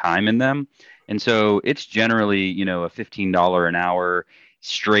investment in time in them. And so it's generally, a $15 an hour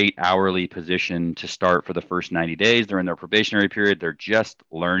straight hourly position to start for the first 90 days. They're in their probationary period. They're just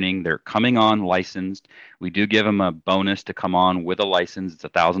learning. They're coming on licensed. We do give them a bonus to come on with a license. It's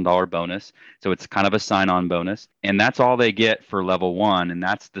 $1,000 bonus. So it's kind of a sign-on bonus. And that's all they get for level 1. And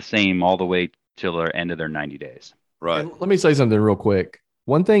that's the same all the way till the end of their 90 days. Right. And let me say something real quick.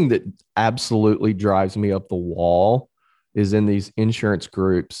 One thing that absolutely drives me up the wall is in these insurance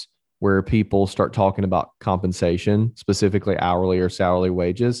groups where people start talking about compensation, specifically hourly or salary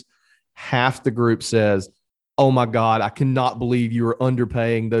wages. Half the group says, oh my God, I cannot believe you are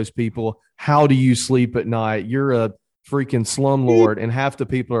underpaying those people. How do you sleep at night? You're a freaking slumlord. And half the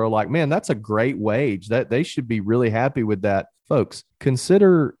people are like, man, that's a great wage. That they should be really happy with that. Folks,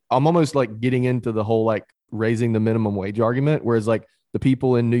 consider, I'm almost like getting into the whole like raising the minimum wage argument, whereas like the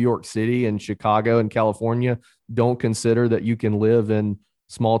people in New York City and Chicago and California don't consider that you can live in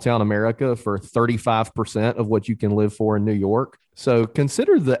small town America for 35% of what you can live for in New York. So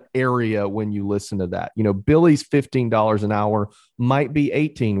consider the area when you listen to that. Billy's $15 an hour might be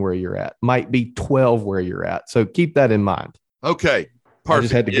 18 where you're at, might be 12 where you're at. So keep that in mind. Okay. Perfect. I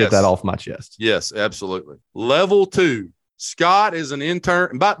just had to get that off my chest. Yes, absolutely. Level 2. Scott is an intern.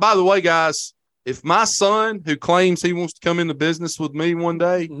 And by the way, guys, if my son, who claims he wants to come into business with me one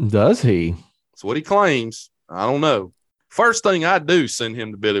day, does he? That's what he claims. I don't know. First thing I do, send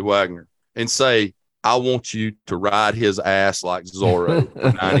him to Billy Wagner and say, I want you to ride his ass like Zorro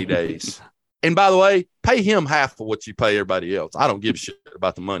for 90 days. And by the way, pay him half of what you pay everybody else. I don't give a shit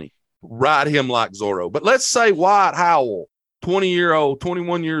about the money. Ride him like Zorro. But let's say Wyatt Howell, 20-year-old,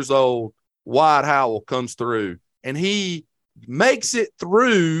 21 years old, Wyatt Howell comes through and he makes it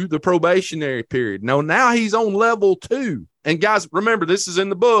through the probationary period. Now he's on level 2. And guys, remember, this is in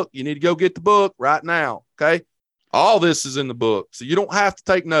the book. You need to go get the book right now. Okay. All this is in the book. So you don't have to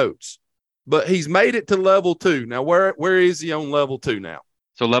take notes, but he's made it to level 2. Now, where is he on level 2 now?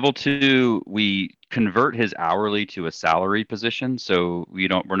 So level 2, we convert his hourly to a salary position. So we're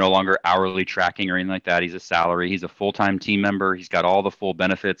no longer hourly tracking or anything like that. He's a salary. He's a full-time team member. He's got all the full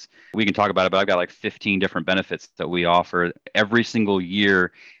benefits. We can talk about it, but I've got like 15 different benefits that we offer. Every single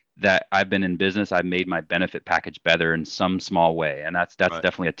year that I've been in business, I've made my benefit package better in some small way. And that's right.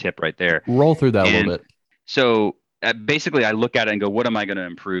 Definitely a tip right there. Roll through that a little bit. So basically, I look at it and go, what am I going to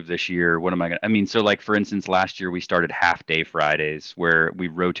improve this year? So like, for instance, last year we started half day Fridays where we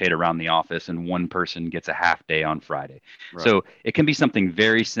rotate around the office and one person gets a half day on Friday. Right. So it can be something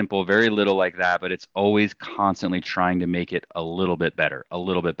very simple, very little like that, but it's always constantly trying to make it a little bit better.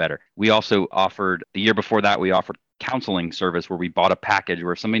 We also offered, the year before that, we offered counseling service where we bought a package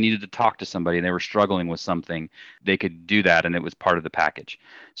where if somebody needed to talk to somebody and they were struggling with something, they could do that. And it was part of the package.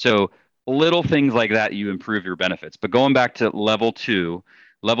 So little things like that, you improve your benefits. But going back to level 2,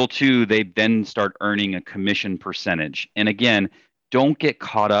 they then start earning a commission percentage. And again, don't get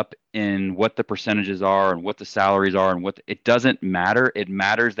caught up in what the percentages are and what the salaries are and it doesn't matter. It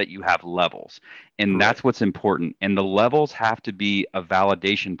matters that you have levels. And Correct. That's what's important. And the levels have to be a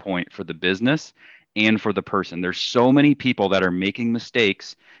validation point for the business and for the person. There's so many people that are making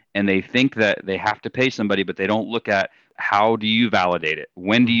mistakes and they think that they have to pay somebody, but they don't look at how do you validate it?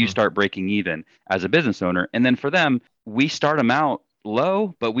 When do you start breaking even as a business owner? And then for them, we start them out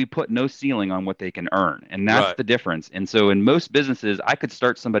low, but we put no ceiling on what they can earn. And that's right. The difference. And so in most businesses, I could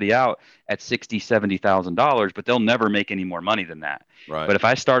start somebody out at $60,000, $70,000, but they'll never make any more money than that. Right. But if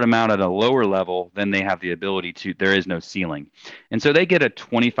I start them out at a lower level, then they have the ability to, there is no ceiling. And so they get a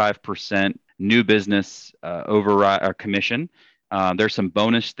 25% new business override or commission. There's some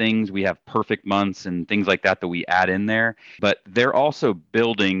bonus things. We have perfect months and things like that we add in there, but they're also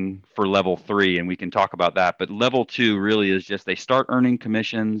building for level 3 and we can talk about that. But level 2 really is just, they start earning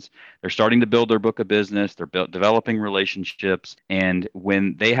commissions. They're starting to build their book of business. They're developing relationships. And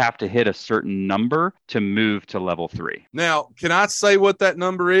when they have to hit a certain number to move to level 3. Now, can I say what that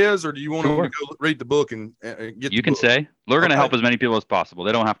number is, or do you want to go read the book and get You can say. We're going to help as many people as possible.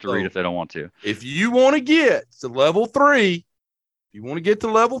 They don't have to read if they don't want to. If you want to get to level 3,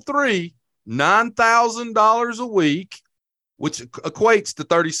 $9,000 a week, which equates to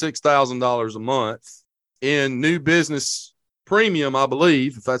 $36,000 a month in new business premium, I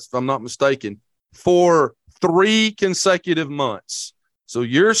believe, if I'm not mistaken, for 3 consecutive months. So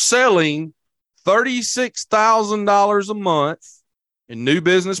you're selling $36,000 a month in new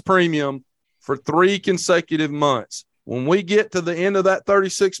business premium for 3 consecutive months. When we get to the end of that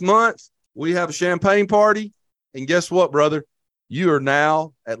 36 months, we have a champagne party. And guess what, brother? You are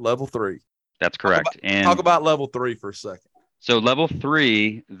now at level 3. That's correct. Talk about level 3 for a second. So level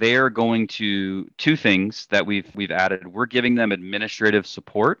 3, they're going to 2 things that we've added. We're giving them administrative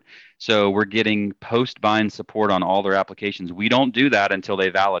support. So we're getting post-bind support on all their applications. We don't do that until they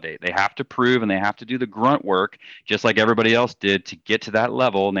validate. They have to prove and they have to do the grunt work, just like everybody else did, to get to that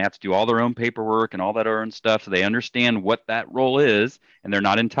level. And they have to do all their own paperwork and all that own stuff, so they understand what that role is and they're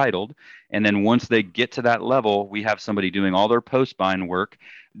not entitled. And then once they get to that level, we have somebody doing all their post-bind work.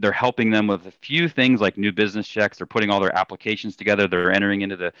 They're helping them with a few things like new business checks. They're putting all their applications together. They're entering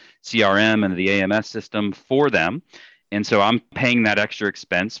into the CRM and the AMS system for them. And so I'm paying that extra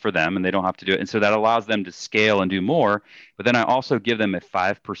expense for them and they don't have to do it. And so that allows them to scale and do more. But then I also give them a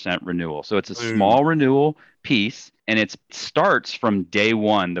 5% renewal. So it's a small renewal piece and it starts from day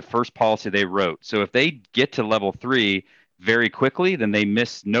 1, the first policy they wrote. So if they get to level 3 very quickly, then they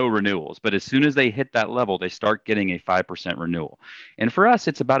miss no renewals. But as soon as they hit that level, they start getting a 5% renewal. And for us,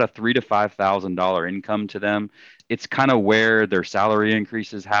 it's about a $3,000 to $5,000 income to them. It's kind of where their salary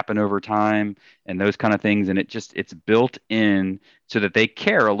increases happen over time and those kind of things. And it's built in so that they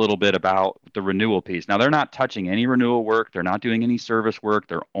care a little bit about the renewal piece. Now, they're not touching any renewal work. They're not doing any service work.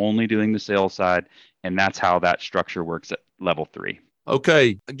 They're only doing the sales side. And that's how that structure works at level 3.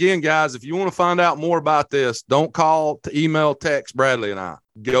 Okay. Again, guys, if you want to find out more about this, don't call, to email, text Bradley and I.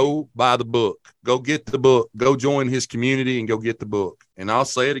 Go buy the book. Go get the book. Go join his community and go get the book. And I'll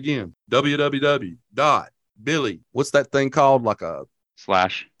say it again, www.billy, what's that thing called? Like a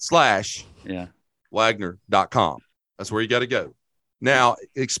slash. Yeah. Wagner.com. That's where you got to go. Now,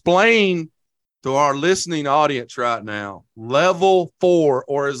 explain to our listening audience right now, level 4,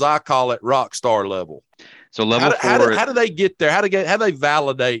 or as I call it, rock star level. So level 4. How do they get there? How do they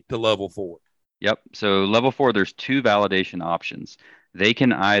validate to level 4? Yep. So level 4, there's 2 validation options. They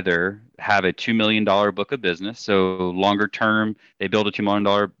can either have a $2 million book of business, so longer term, they build a $2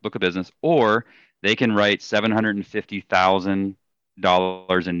 million book of business, or they can write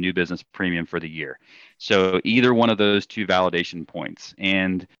 $750,000 in new business premium for the year. So either one of those 2 validation points.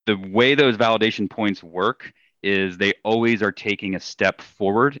 And the way those validation points work is they always are taking a step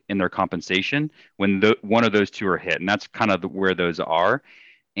forward in their compensation when one of those 2 are hit. And that's kind of where those are.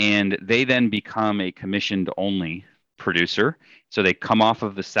 And they then become a commissioned only producer. So they come off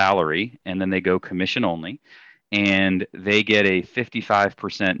of the salary and then they go commission only, and they get a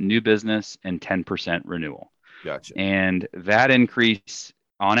 55% new business and 10% renewal. Gotcha. And that increase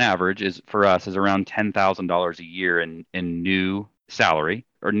on average is for us is around $10,000 a year in new salary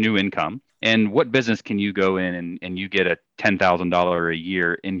or new income. And what business can you go in and you get a $10,000 a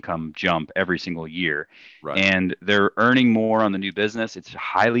year income jump every single year? Right. And they're earning more on the new business. It's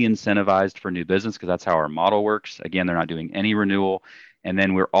highly incentivized for new business because that's how our model works. Again, they're not doing any renewal. And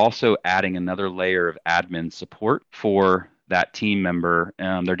then we're also adding another layer of admin support for that team member.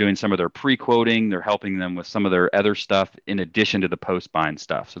 They're doing some of their pre-quoting. They're helping them with some of their other stuff in addition to the post-bind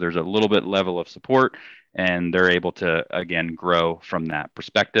stuff. So there's a little bit level of support, and they're able to, again, grow from that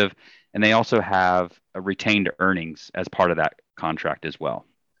perspective. And they also have a retained earnings as part of that contract as well.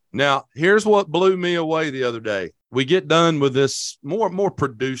 Now, here's what blew me away the other day. We get done with this more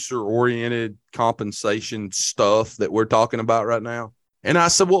producer-oriented compensation stuff that we're talking about right now. And I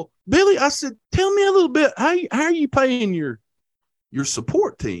said, well, Billy, I said, tell me a little bit, how are you paying your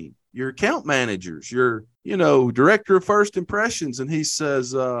support team, your account managers, your, director of first impressions? And he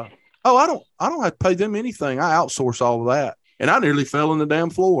says, I don't have to pay them anything. I outsource all of that. And I nearly fell on the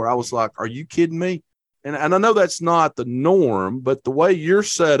damn floor. I was like, are you kidding me? And I know that's not the norm, but the way you're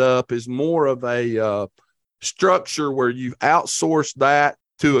set up is more of a structure where you've outsourced that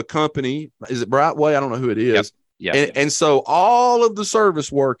to a company. Is it Brightway? I don't know who it is. Yep. And so all of the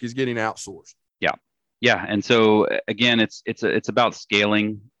service work is getting outsourced. Yeah. And so again, it's about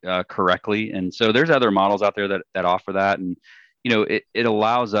scaling correctly. And so there's other models out there that offer that. And it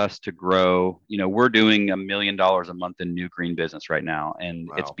allows us to grow. We're doing $1 million a month in new green business right now. And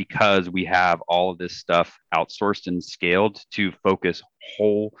Wow. It's because we have all of this stuff outsourced and scaled to focus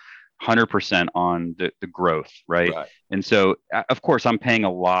 100% on the growth. Right. And so, of course, I'm paying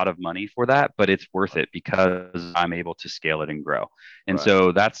a lot of money for that, but it's worth it because I'm able to scale it and grow. And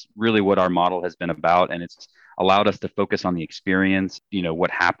so that's really what our model has been about. And it's allowed us to focus on the experience,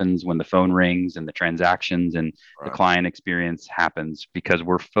 what happens when the phone rings and the transactions and the client experience happens, because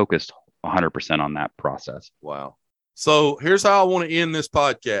we're focused 100% on that process. Wow. So here's how I want to end this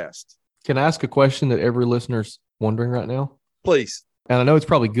podcast. Can I ask a question that every listener's wondering right now? Please. And I know it's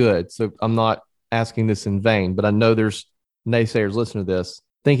probably good, so I'm not asking this in vain, but I know there's naysayers listening to this,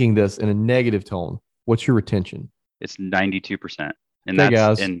 thinking this in a negative tone. What's your retention? It's 92%. And hey, that's,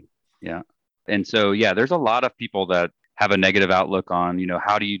 guys. And yeah. And so, there's a lot of people that have a negative outlook on,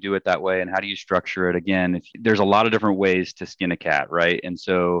 how do you do it that way and how do you structure it? Again, there's a lot of different ways to skin a cat, right? And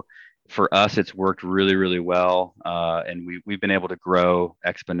so for us, it's worked really, really well. And we've been able to grow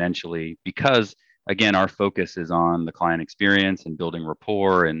exponentially because, again, our focus is on the client experience and building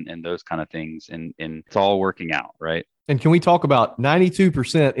rapport and those kind of things. And it's all working out, right? And can we talk about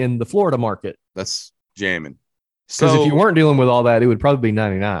 92% in the Florida market? That's jamming. Because if you weren't dealing with all that, it would probably be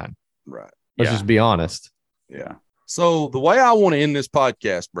 99. Right. Let's just be honest. Yeah. So the way I want to end this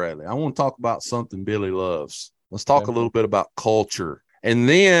podcast, Bradley, I want to talk about something Billy loves. Let's talk a little bit about culture. And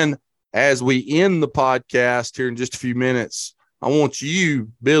then as we end the podcast here in just a few minutes, I want you,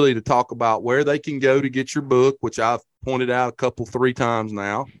 Billy, to talk about where they can go to get your book, which I've pointed out 3 times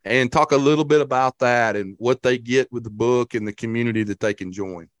now, and talk a little bit about that and what they get with the book and the community that they can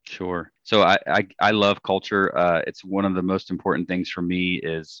join. Sure. So I love culture. It's one of the most important things for me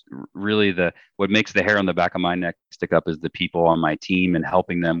is really what makes the hair on the back of my neck stick up is the people on my team and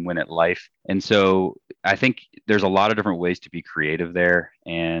helping them win at life. And so I think there's a lot of different ways to be creative there.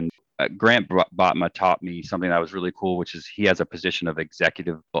 And Grant Botma taught me something that was really cool, which is he has a position of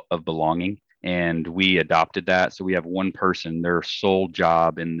executive of belonging. And we adopted that. So we have one person, their sole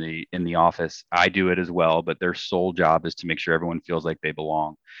job in the office. I do it as well, but their sole job is to make sure everyone feels like they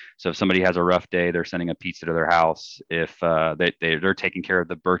belong. So if somebody has a rough day, they're sending a pizza to their house. If they're taking care of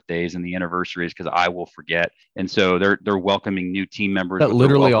the birthdays and the anniversaries, because I will forget. And so they're welcoming new team members. That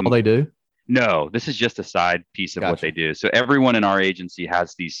literally all they do? No, this is just a side piece of Gotcha. what they do. So everyone in our agency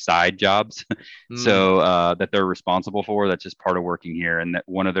has these side jobs, so that they're responsible for. That's just part of working here, and that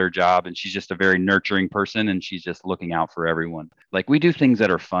one of their job. And she's just a very nurturing person, and she's just looking out for everyone. Like, we do things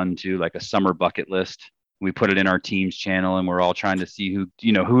that are fun too, like a summer bucket list. We put it in our team's channel, and we're all trying to see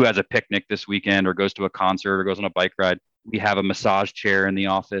who has a picnic this weekend, or goes to a concert, or goes on a bike ride. We have a massage chair in the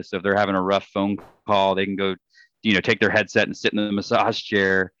office. So if they're having a rough phone call, they can go, take their headset and sit in the massage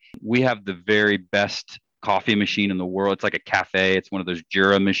chair. We have the very best coffee machine in the world. It's like a cafe. It's one of those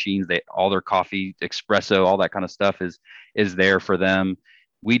Jura machines. All their coffee, espresso, all that kind of stuff is there for them.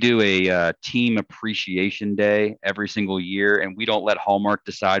 We do a team appreciation day every single year, and we don't let Hallmark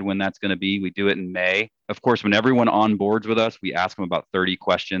decide when that's going to be. We do it in May. Of course, when everyone onboards with us, we ask them about 30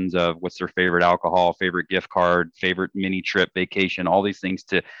 questions of what's their favorite alcohol, favorite gift card, favorite mini trip, vacation, all these things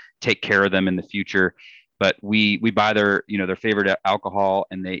to take care of them in the future. But we buy their favorite alcohol,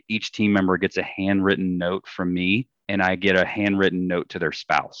 and each team member gets a handwritten note from me, and I get a handwritten note to their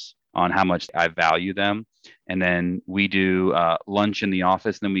spouse on how much I value them. And then we do lunch in the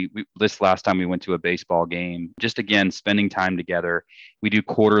office. And then this last time we went to a baseball game, just again, spending time together. We do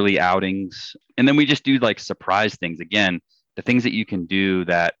quarterly outings, and then we just do like surprise things. Again, the things that you can do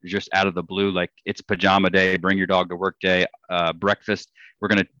that just out of the blue, like it's pajama day, bring your dog to work day, breakfast. We're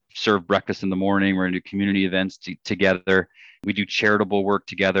going to serve breakfast in the morning. We're going to do community events together. We do charitable work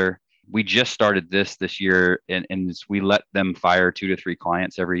together. We just started this year, and we let them fire 2 to 3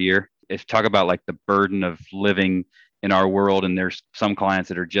 clients every year. If talk about like the burden of living in our world, and there's some clients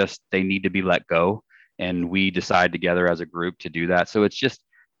that are they need to be let go, and we decide together as a group to do that. So it's just,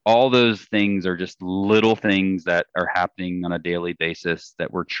 all those things are just little things that are happening on a daily basis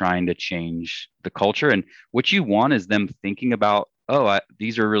that we're trying to change the culture. And what you want is them thinking about,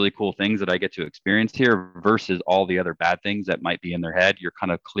 these are really cool things that I get to experience here, versus all the other bad things that might be in their head. You're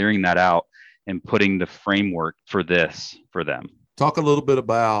kind of clearing that out and putting the framework for this for them. Talk a little bit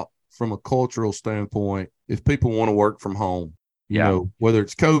about, from a cultural standpoint, if people want to work from home, whether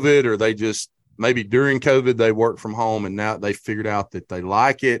it's COVID or they just, maybe during COVID, they work from home and now they figured out that they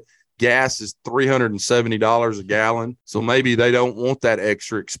like it. Gas is $370 a gallon. So maybe they don't want that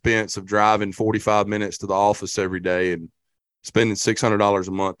extra expense of driving 45 minutes to the office every day and spending $600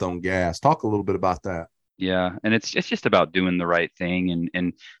 a month on gas. Talk a little bit about that. Yeah. And it's just about doing the right thing.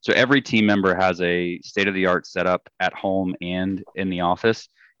 And so every team member has a state-of-the-art setup at home and in the office.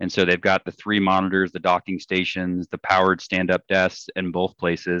 And so they've got the 3 monitors, the docking stations, the powered stand-up desks in both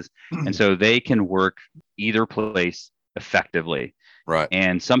places. And so they can work either place effectively. Right.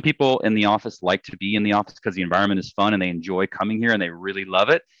 And some people in the office like to be in the office because the environment is fun and they enjoy coming here and they really love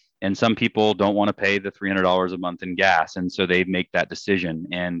it. And some people don't want to pay the $300 a month in gas. And so they make that decision,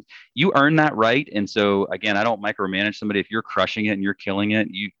 and you earn that right. And so again, I don't micromanage somebody. If you're crushing it and you're killing it,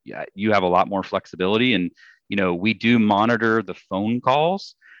 you have a lot more flexibility. And, we do monitor the phone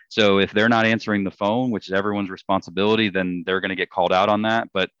calls. So if they're not answering the phone, which is everyone's responsibility, then they're going to get called out on that.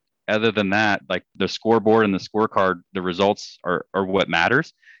 But other than that, like the scoreboard and the scorecard, the results are what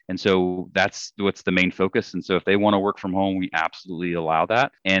matters. And so that's what's the main focus. And so if they want to work from home, we absolutely allow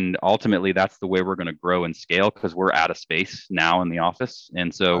that. And ultimately, that's the way we're going to grow and scale, because we're out of space now in the office.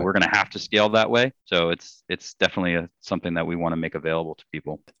 And so We're going to have to scale that way. So it's definitely something that we want to make available to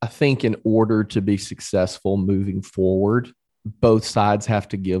people. I think in order to be successful moving forward, both sides have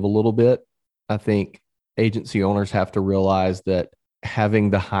to give a little bit. I think agency owners have to realize that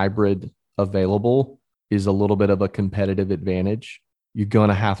having the hybrid available is a little bit of a competitive advantage. You're going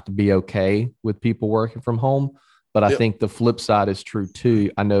to have to be okay with people working from home. But I think the flip side is true too.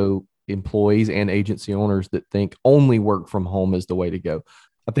 I know employees and agency owners that think only work from home is the way to go.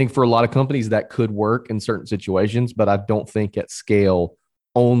 I think for a lot of companies that could work in certain situations, but I don't think at scale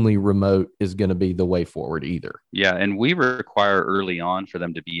only remote is going to be the way forward either. Yeah. And we require early on for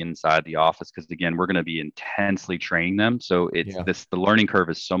them to be inside the office, because again, we're going to be intensely training them. So the learning curve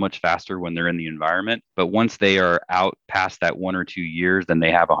is so much faster when they're in the environment. But once they are out past that 1 or 2 years, then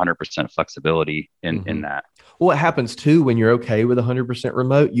they have 100% flexibility in that. Well, it happens too when you're okay with 100%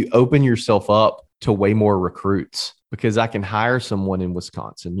 remote. You open yourself up to way more recruits, because I can hire someone in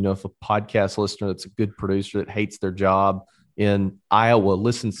Wisconsin. If a podcast listener that's a good producer that hates their job in Iowa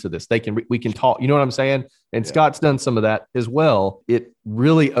listens to this, we can talk, you know what I'm saying? And Scott's done some of that as well. It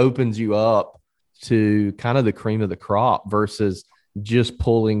really opens you up to kind of the cream of the crop versus just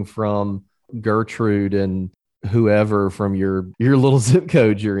pulling from Gertrude and whoever from your little zip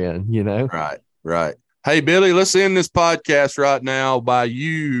code you're in, you know? Right. Hey, Billy, let's end this podcast right now by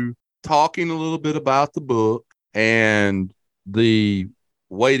you talking a little bit about the book and the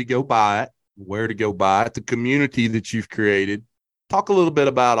way to go buy it, where to go buy it, the community that you've created. Talk a little bit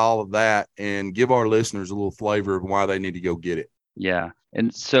about all of that and give our listeners a little flavor of why they need to go get it. Yeah.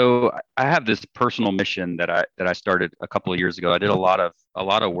 And so I have this personal mission that I started a couple of years ago. I did a lot of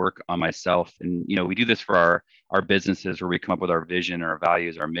work on myself, and we do this for our businesses where we come up with our vision, our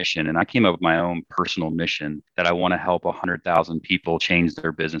values, our mission. And I came up with my own personal mission that I want to help 100,000 people change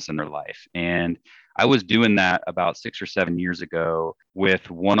their business and their life. And I was doing that about 6 or 7 years ago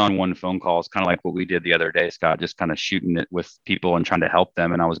with one-on-one phone calls, kind of like what we did the other day, Scott, just kind of shooting it with people and trying to help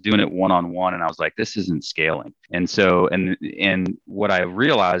them. And I was doing it one-on-one, and I was like, this isn't scaling. And so, and what I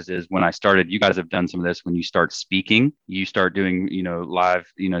realized is when I started, you guys have done some of this, when you start speaking, you start doing, live,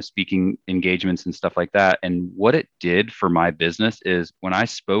 speaking engagements and stuff like that. And what it did for my business is when I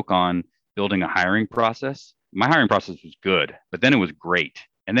spoke on building a hiring process, my hiring process was good, but then it was great.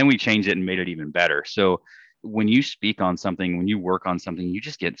 And then we changed it and made it even better. So when you speak on something, when you work on something, you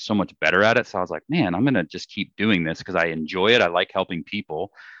just get so much better at it. So I was like, man, I'm going to just keep doing this because I enjoy it. I like helping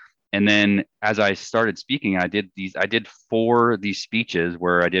people. And then as I started speaking, I did 4 these speeches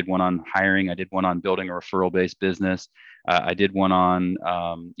where I did one on hiring. I did one on building a referral based business. I did one on,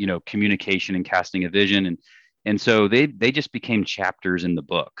 communication and casting a vision. And so they just became chapters in the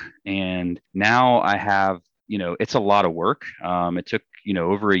book. And now I have, it's a lot of work. It took,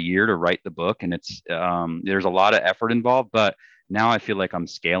 over a year to write the book, and it's, there's a lot of effort involved, but now I feel like I'm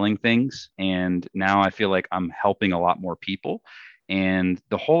scaling things, and now I feel like I'm helping a lot more people. And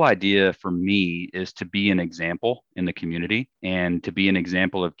the whole idea for me is to be an example in the community and to be an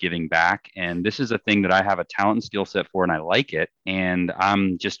example of giving back. And this is a thing that I have a talent and skill set for, and I like it. And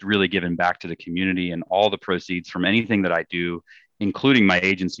I'm just really giving back to the community, and all the proceeds from anything that I do, including my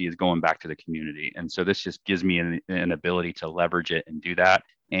agency, is going back to the community. And so this just gives me an ability to leverage it and do that.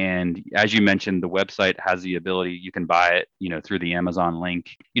 And as you mentioned, the website has the ability, you can buy it, through the Amazon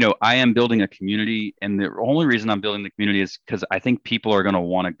link. I am building a community, and the only reason I'm building the community is because I think people are going to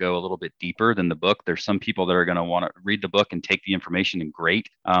want to go a little bit deeper than the book. There's some people that are going to want to read the book and take the information, and great.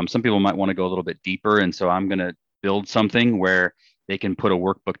 Some people might want to go a little bit deeper. And so I'm going to build something where they can put a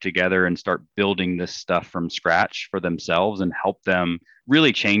workbook together and start building this stuff from scratch for themselves and help them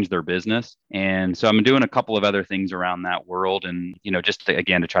really change their business. And so I'm doing a couple of other things around that world, and, just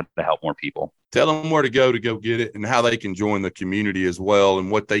to try to help more people. Tell them where to go get it, and how they can join the community as well,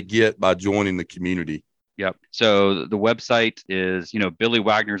 and what they get by joining the community. Yep. So the website is, Billy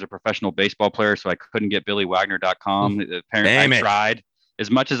Wagner is a professional baseball player, so I couldn't get billywagner.com. Apparently I tried. As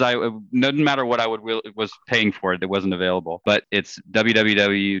much as no matter what I was paying for it, it wasn't available. But it's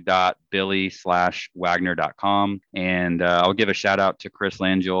www.billy/wagner.com. And I'll give a shout out to Chris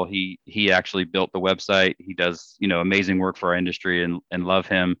Langell. He actually built the website. He does amazing work for our industry, and love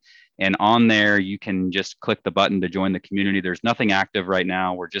him. And on there, you can just click the button to join the community. There's nothing active right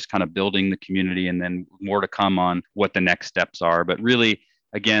now. We're just kind of building the community, and then more to come on what the next steps are. But really,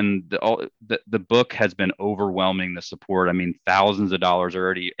 again, the book has been overwhelming, the support. I mean, thousands of dollars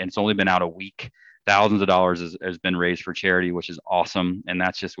already, and it's only been out a week. Thousands of dollars has been raised for charity, which is awesome. And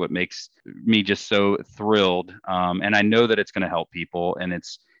that's just what makes me just so thrilled. And I know that it's going to help people, and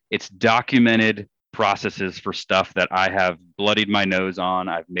it's documented processes for stuff that I have bloodied my nose on.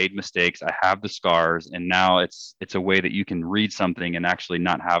 I've made mistakes. I have the scars, and now it's a way that you can read something and actually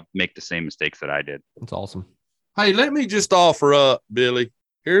not make the same mistakes that I did. That's awesome. Hey, let me just offer up, Billy.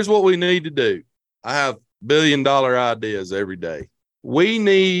 Here's what we need to do. I have billion-dollar ideas every day. We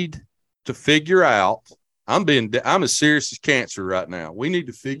need to figure out, I'm as serious as cancer right now. We need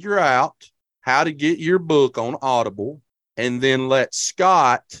to figure out how to get your book on Audible, and then let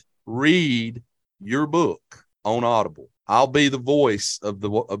Scott read your book on Audible. I'll be the voice of the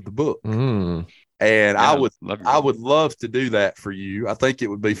book. And yeah, I would love to do that for you. I think it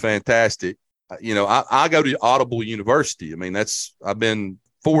would be fantastic. I go to Audible University. I mean, I've been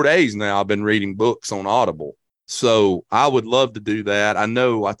 4 days now. I've been reading books on Audible. So I would love to do that. I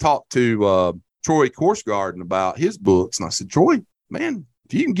know I talked to Troy Korsgarden about his books, and I said, Troy, man,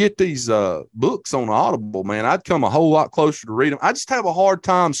 if you can get these books on Audible, man, I'd come a whole lot closer to read them. I just have a hard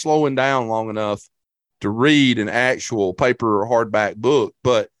time slowing down long enough to read an actual paper or hardback book.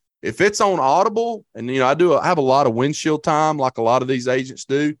 But if it's on Audible, and, I have a lot of windshield time like a lot of these agents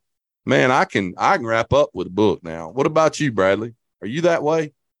do, man, I can wrap up with a book now. What about you, Bradley? Are you that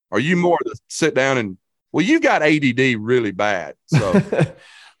way? Are you more to sit down and, well, you got ADD really bad. So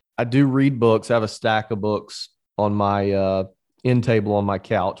I do read books. I have a stack of books on my end table on my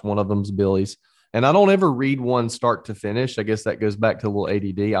couch. One of them's Billy's. And I don't ever read one start to finish. I guess that goes back to a little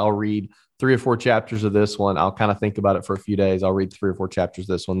ADD. I'll read 3 or 4 chapters of this one. I'll kind of think about it for a few days. I'll read 3 or 4 chapters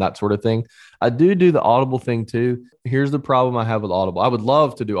of this one, that sort of thing. I do the Audible thing too. Here's the problem I have with Audible. I would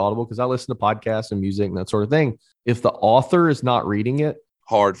love to do Audible because I listen to podcasts and music and that sort of thing. If the author is not reading it,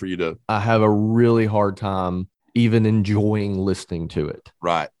 hard for you to. I have a really hard time even enjoying listening to it.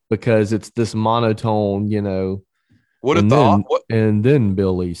 Right. Because it's this monotone, What if and then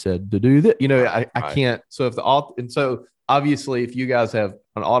Billy said to do that. I can't. So if the author, and so obviously if you guys have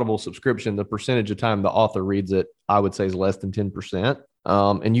an Audible subscription, the percentage of time the author reads it, I would say is less than 10%.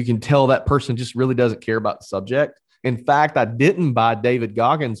 And you can tell that person just really doesn't care about the subject. In fact, I didn't buy David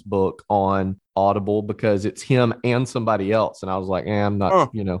Goggins' book on Audible because it's him and somebody else. And I was like, I'm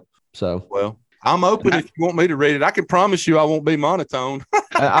not, so. Well, I'm open if you want me to read it. I can promise you I won't be monotone.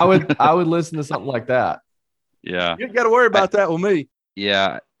 I would listen to something like that. Yeah. You got to worry about that with me.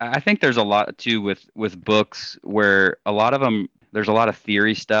 Yeah. I think there's a lot too with books where a lot of them, there's a lot of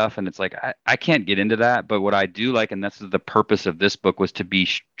theory stuff, and it's like, I can't get into that. But what I do like, and this is the purpose of this book, was to be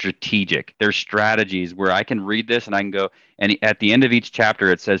strategic. There's strategies where I can read this and I can go, and at the end of each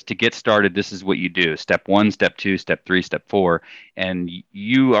chapter, it says, to get started, this is what you do. Step 1, step 2, step 3, step 4. And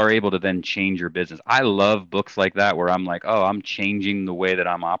you are able to then change your business. I love books like that where I'm like, oh, I'm changing the way that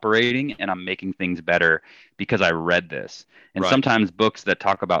I'm operating and I'm making things better because I read this. And sometimes books that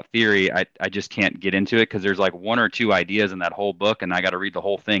talk about theory, I just can't get into it because there's like 1 or 2 ideas in that whole book, and I got to read the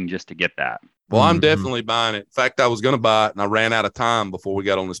whole thing just to get that. Well, I'm definitely buying it. In fact, I was going to buy it, and I ran out of time before we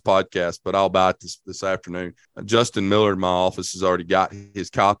got on this podcast, but I'll buy it this afternoon. Justin Miller in my office has already got his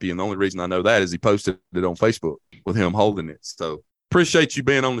copy, and the only reason I know that is he posted it on Facebook with him holding it. So appreciate you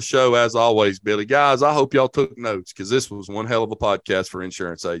being on the show, as always, Billy. Guys, I hope y'all took notes because this was one hell of a podcast for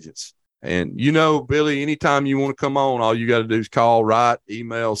insurance agents. And Billy, anytime you want to come on, all you got to do is call, write,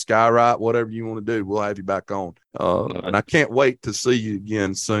 email, skywrite, whatever you want to do. We'll have you back on. And I can't wait to see you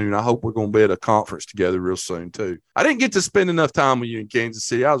again soon. I hope we're going to be at a conference together real soon, too. I didn't get to spend enough time with you in Kansas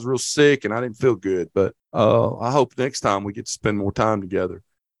City. I was real sick and I didn't feel good. But I hope next time we get to spend more time together.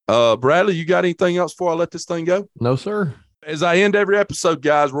 Bradley, you got anything else before I let this thing go? No, sir. As I end every episode,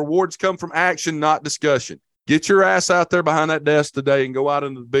 guys, rewards come from action, not discussion. Get your ass out there behind that desk today and go out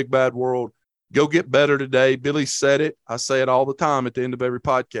into the big bad world. Go get better today. Billy said it. I say it all the time at the end of every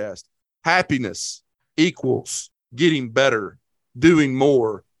podcast. Happiness equals getting better, doing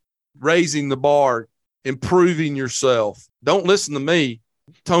more, raising the bar, improving yourself. Don't listen to me.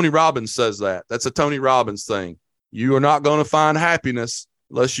 Tony Robbins says that. That's a Tony Robbins thing. You are not going to find happiness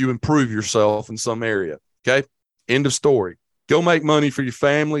unless you improve yourself in some area. Okay? End of story. Go make money for your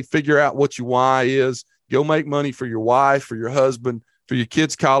family. Figure out what your why is. Go make money for your wife, for your husband, for your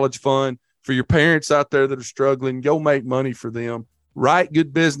kids' college fund, for your parents out there that are struggling. Go make money for them. Write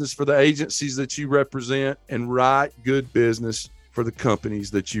good business for the agencies that you represent, and write good business for the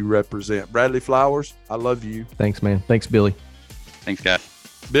companies that you represent. Bradley Flowers, I love you. Thanks, man. Thanks, Billy. Thanks, guys.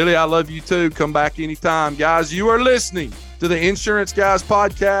 Billy, I love you too. Come back anytime. Guys, you are listening to the Insurance Guys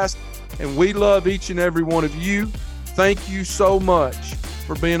podcast, and we love each and every one of you. Thank you so much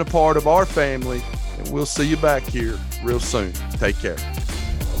for being a part of our family. And we'll see you back here real soon. Take care.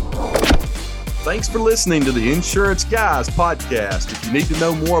 Thanks for listening to the Insurance Guys podcast. If you need to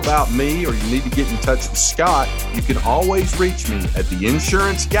know more about me or you need to get in touch with Scott, you can always reach me at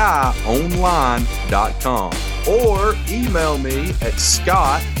theinsuranceguyonline.com or email me at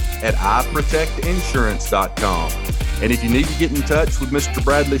scott@iprotectinsurance.com. And if you need to get in touch with Mr.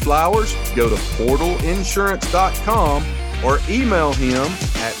 Bradley Flowers, go to portalinsurance.com or email him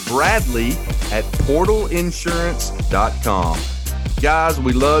at bradley@portalinsurance.com. Guys,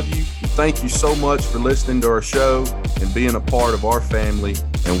 we love you. Thank you so much for listening to our show and being a part of our family.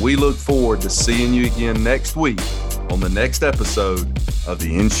 And we look forward to seeing you again next week on the next episode of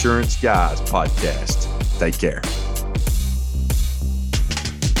the Insurance Guys podcast. Take care.